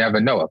 but you never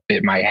know if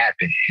it might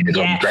happen. And it's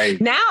gonna be great.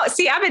 Now,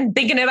 see, I've been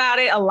thinking about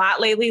it a lot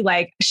lately.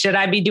 Like, should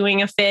I be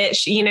doing a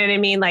fit? You know what I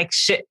mean? Like,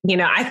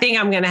 I think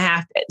I'm going to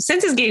have to,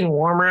 since it's getting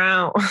warmer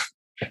out,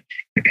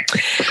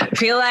 I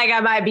feel like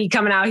I might be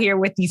coming out here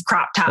with these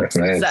crop tops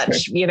and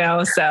such,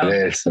 so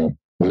listen,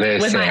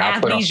 with my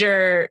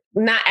athleisure,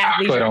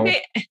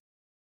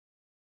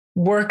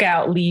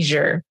 workout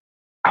leisure.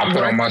 I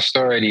put on my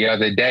story the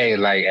other day,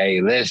 like,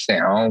 hey,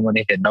 listen, I don't want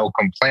to hear no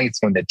complaints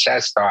when the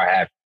chest start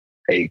happening.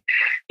 Hey,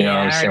 you know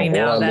what I'm saying?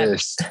 All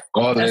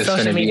this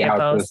going to be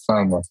out this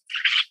summer.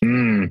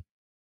 Ian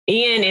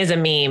is a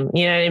meme.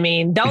 You know what I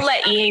mean? Don't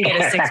let Ian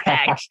get a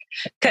 6-pack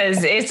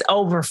because it's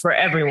over for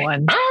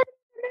everyone. I don't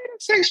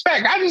need a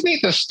 6-pack. I just need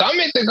the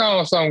stomach to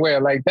go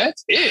somewhere. Like,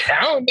 that's it. I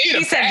don't need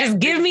He said, just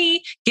give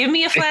me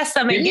a flat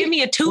stomach. Give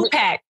me a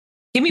 2-pack.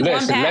 Give me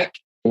 1 pack.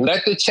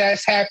 Let the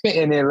chest happen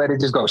and then let it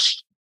just go.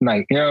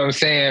 Like, you know what I'm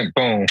saying?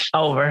 Boom.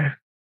 Over.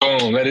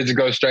 Boom. Let it just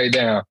go straight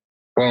down.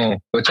 Boom.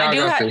 What y'all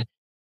gonna say?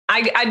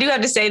 I do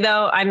have to say,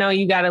 though, I know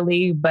you got to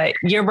leave, but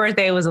your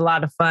birthday was a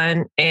lot of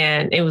fun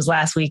and it was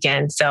last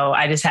weekend. So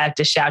I just had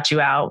to shout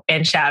you out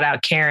and shout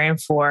out Karen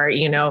for,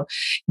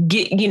 giving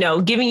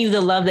you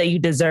the love that you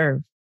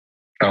deserve.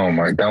 Oh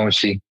my, don't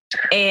she?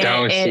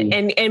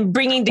 And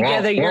bringing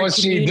together your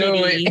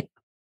community.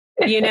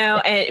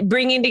 And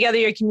bringing together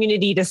your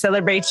community to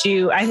celebrate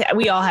you.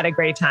 We all had a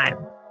great time.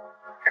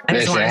 I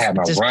had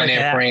my running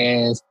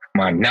friends,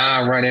 my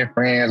non-running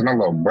friends, my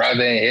little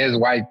brother and his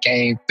wife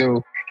came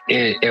through.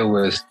 It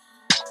was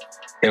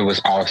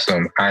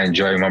awesome. I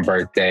enjoyed my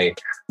birthday.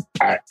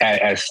 When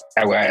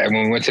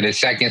we went to the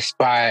second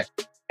spot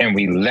and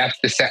we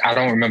left I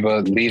don't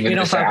remember leaving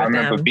the second. I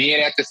remember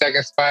being at the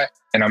second spot,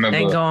 and I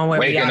remember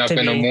waking up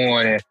in the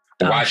morning,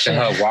 watching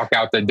her walk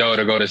out the door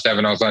to go to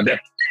 7 on Sunday.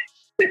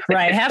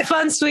 Right. Have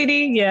fun,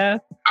 sweetie. Yeah.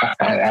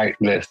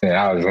 Listen,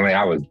 I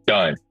was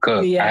done.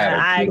 Cooked.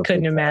 Yeah, I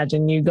couldn't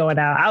imagine you going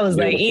out. I was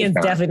like, Ian's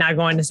definitely not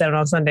going to 7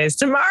 on Sundays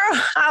tomorrow.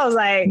 I was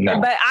like,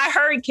 no. But I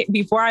heard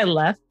before I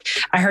left,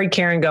 I heard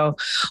Karen go,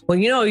 well,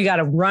 you got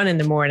to run in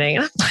the morning.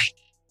 And I'm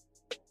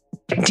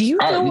like, do you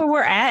know where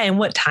we're at and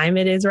what time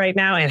it is right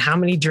now and how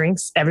many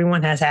drinks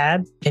everyone has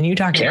had? And you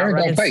talking about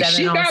running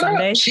 7 on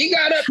Sunday? She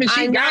got up and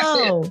she got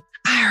there.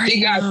 She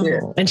got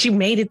there. And she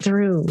made it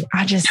through.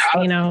 I just,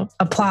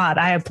 applaud.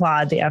 I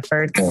applaud the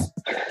effort.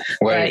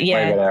 Way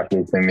good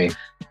athlete for me.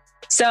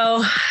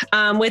 So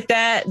with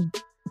that,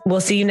 we'll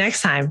see you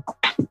next time.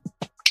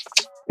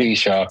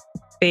 Peace, y'all.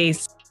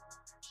 Peace.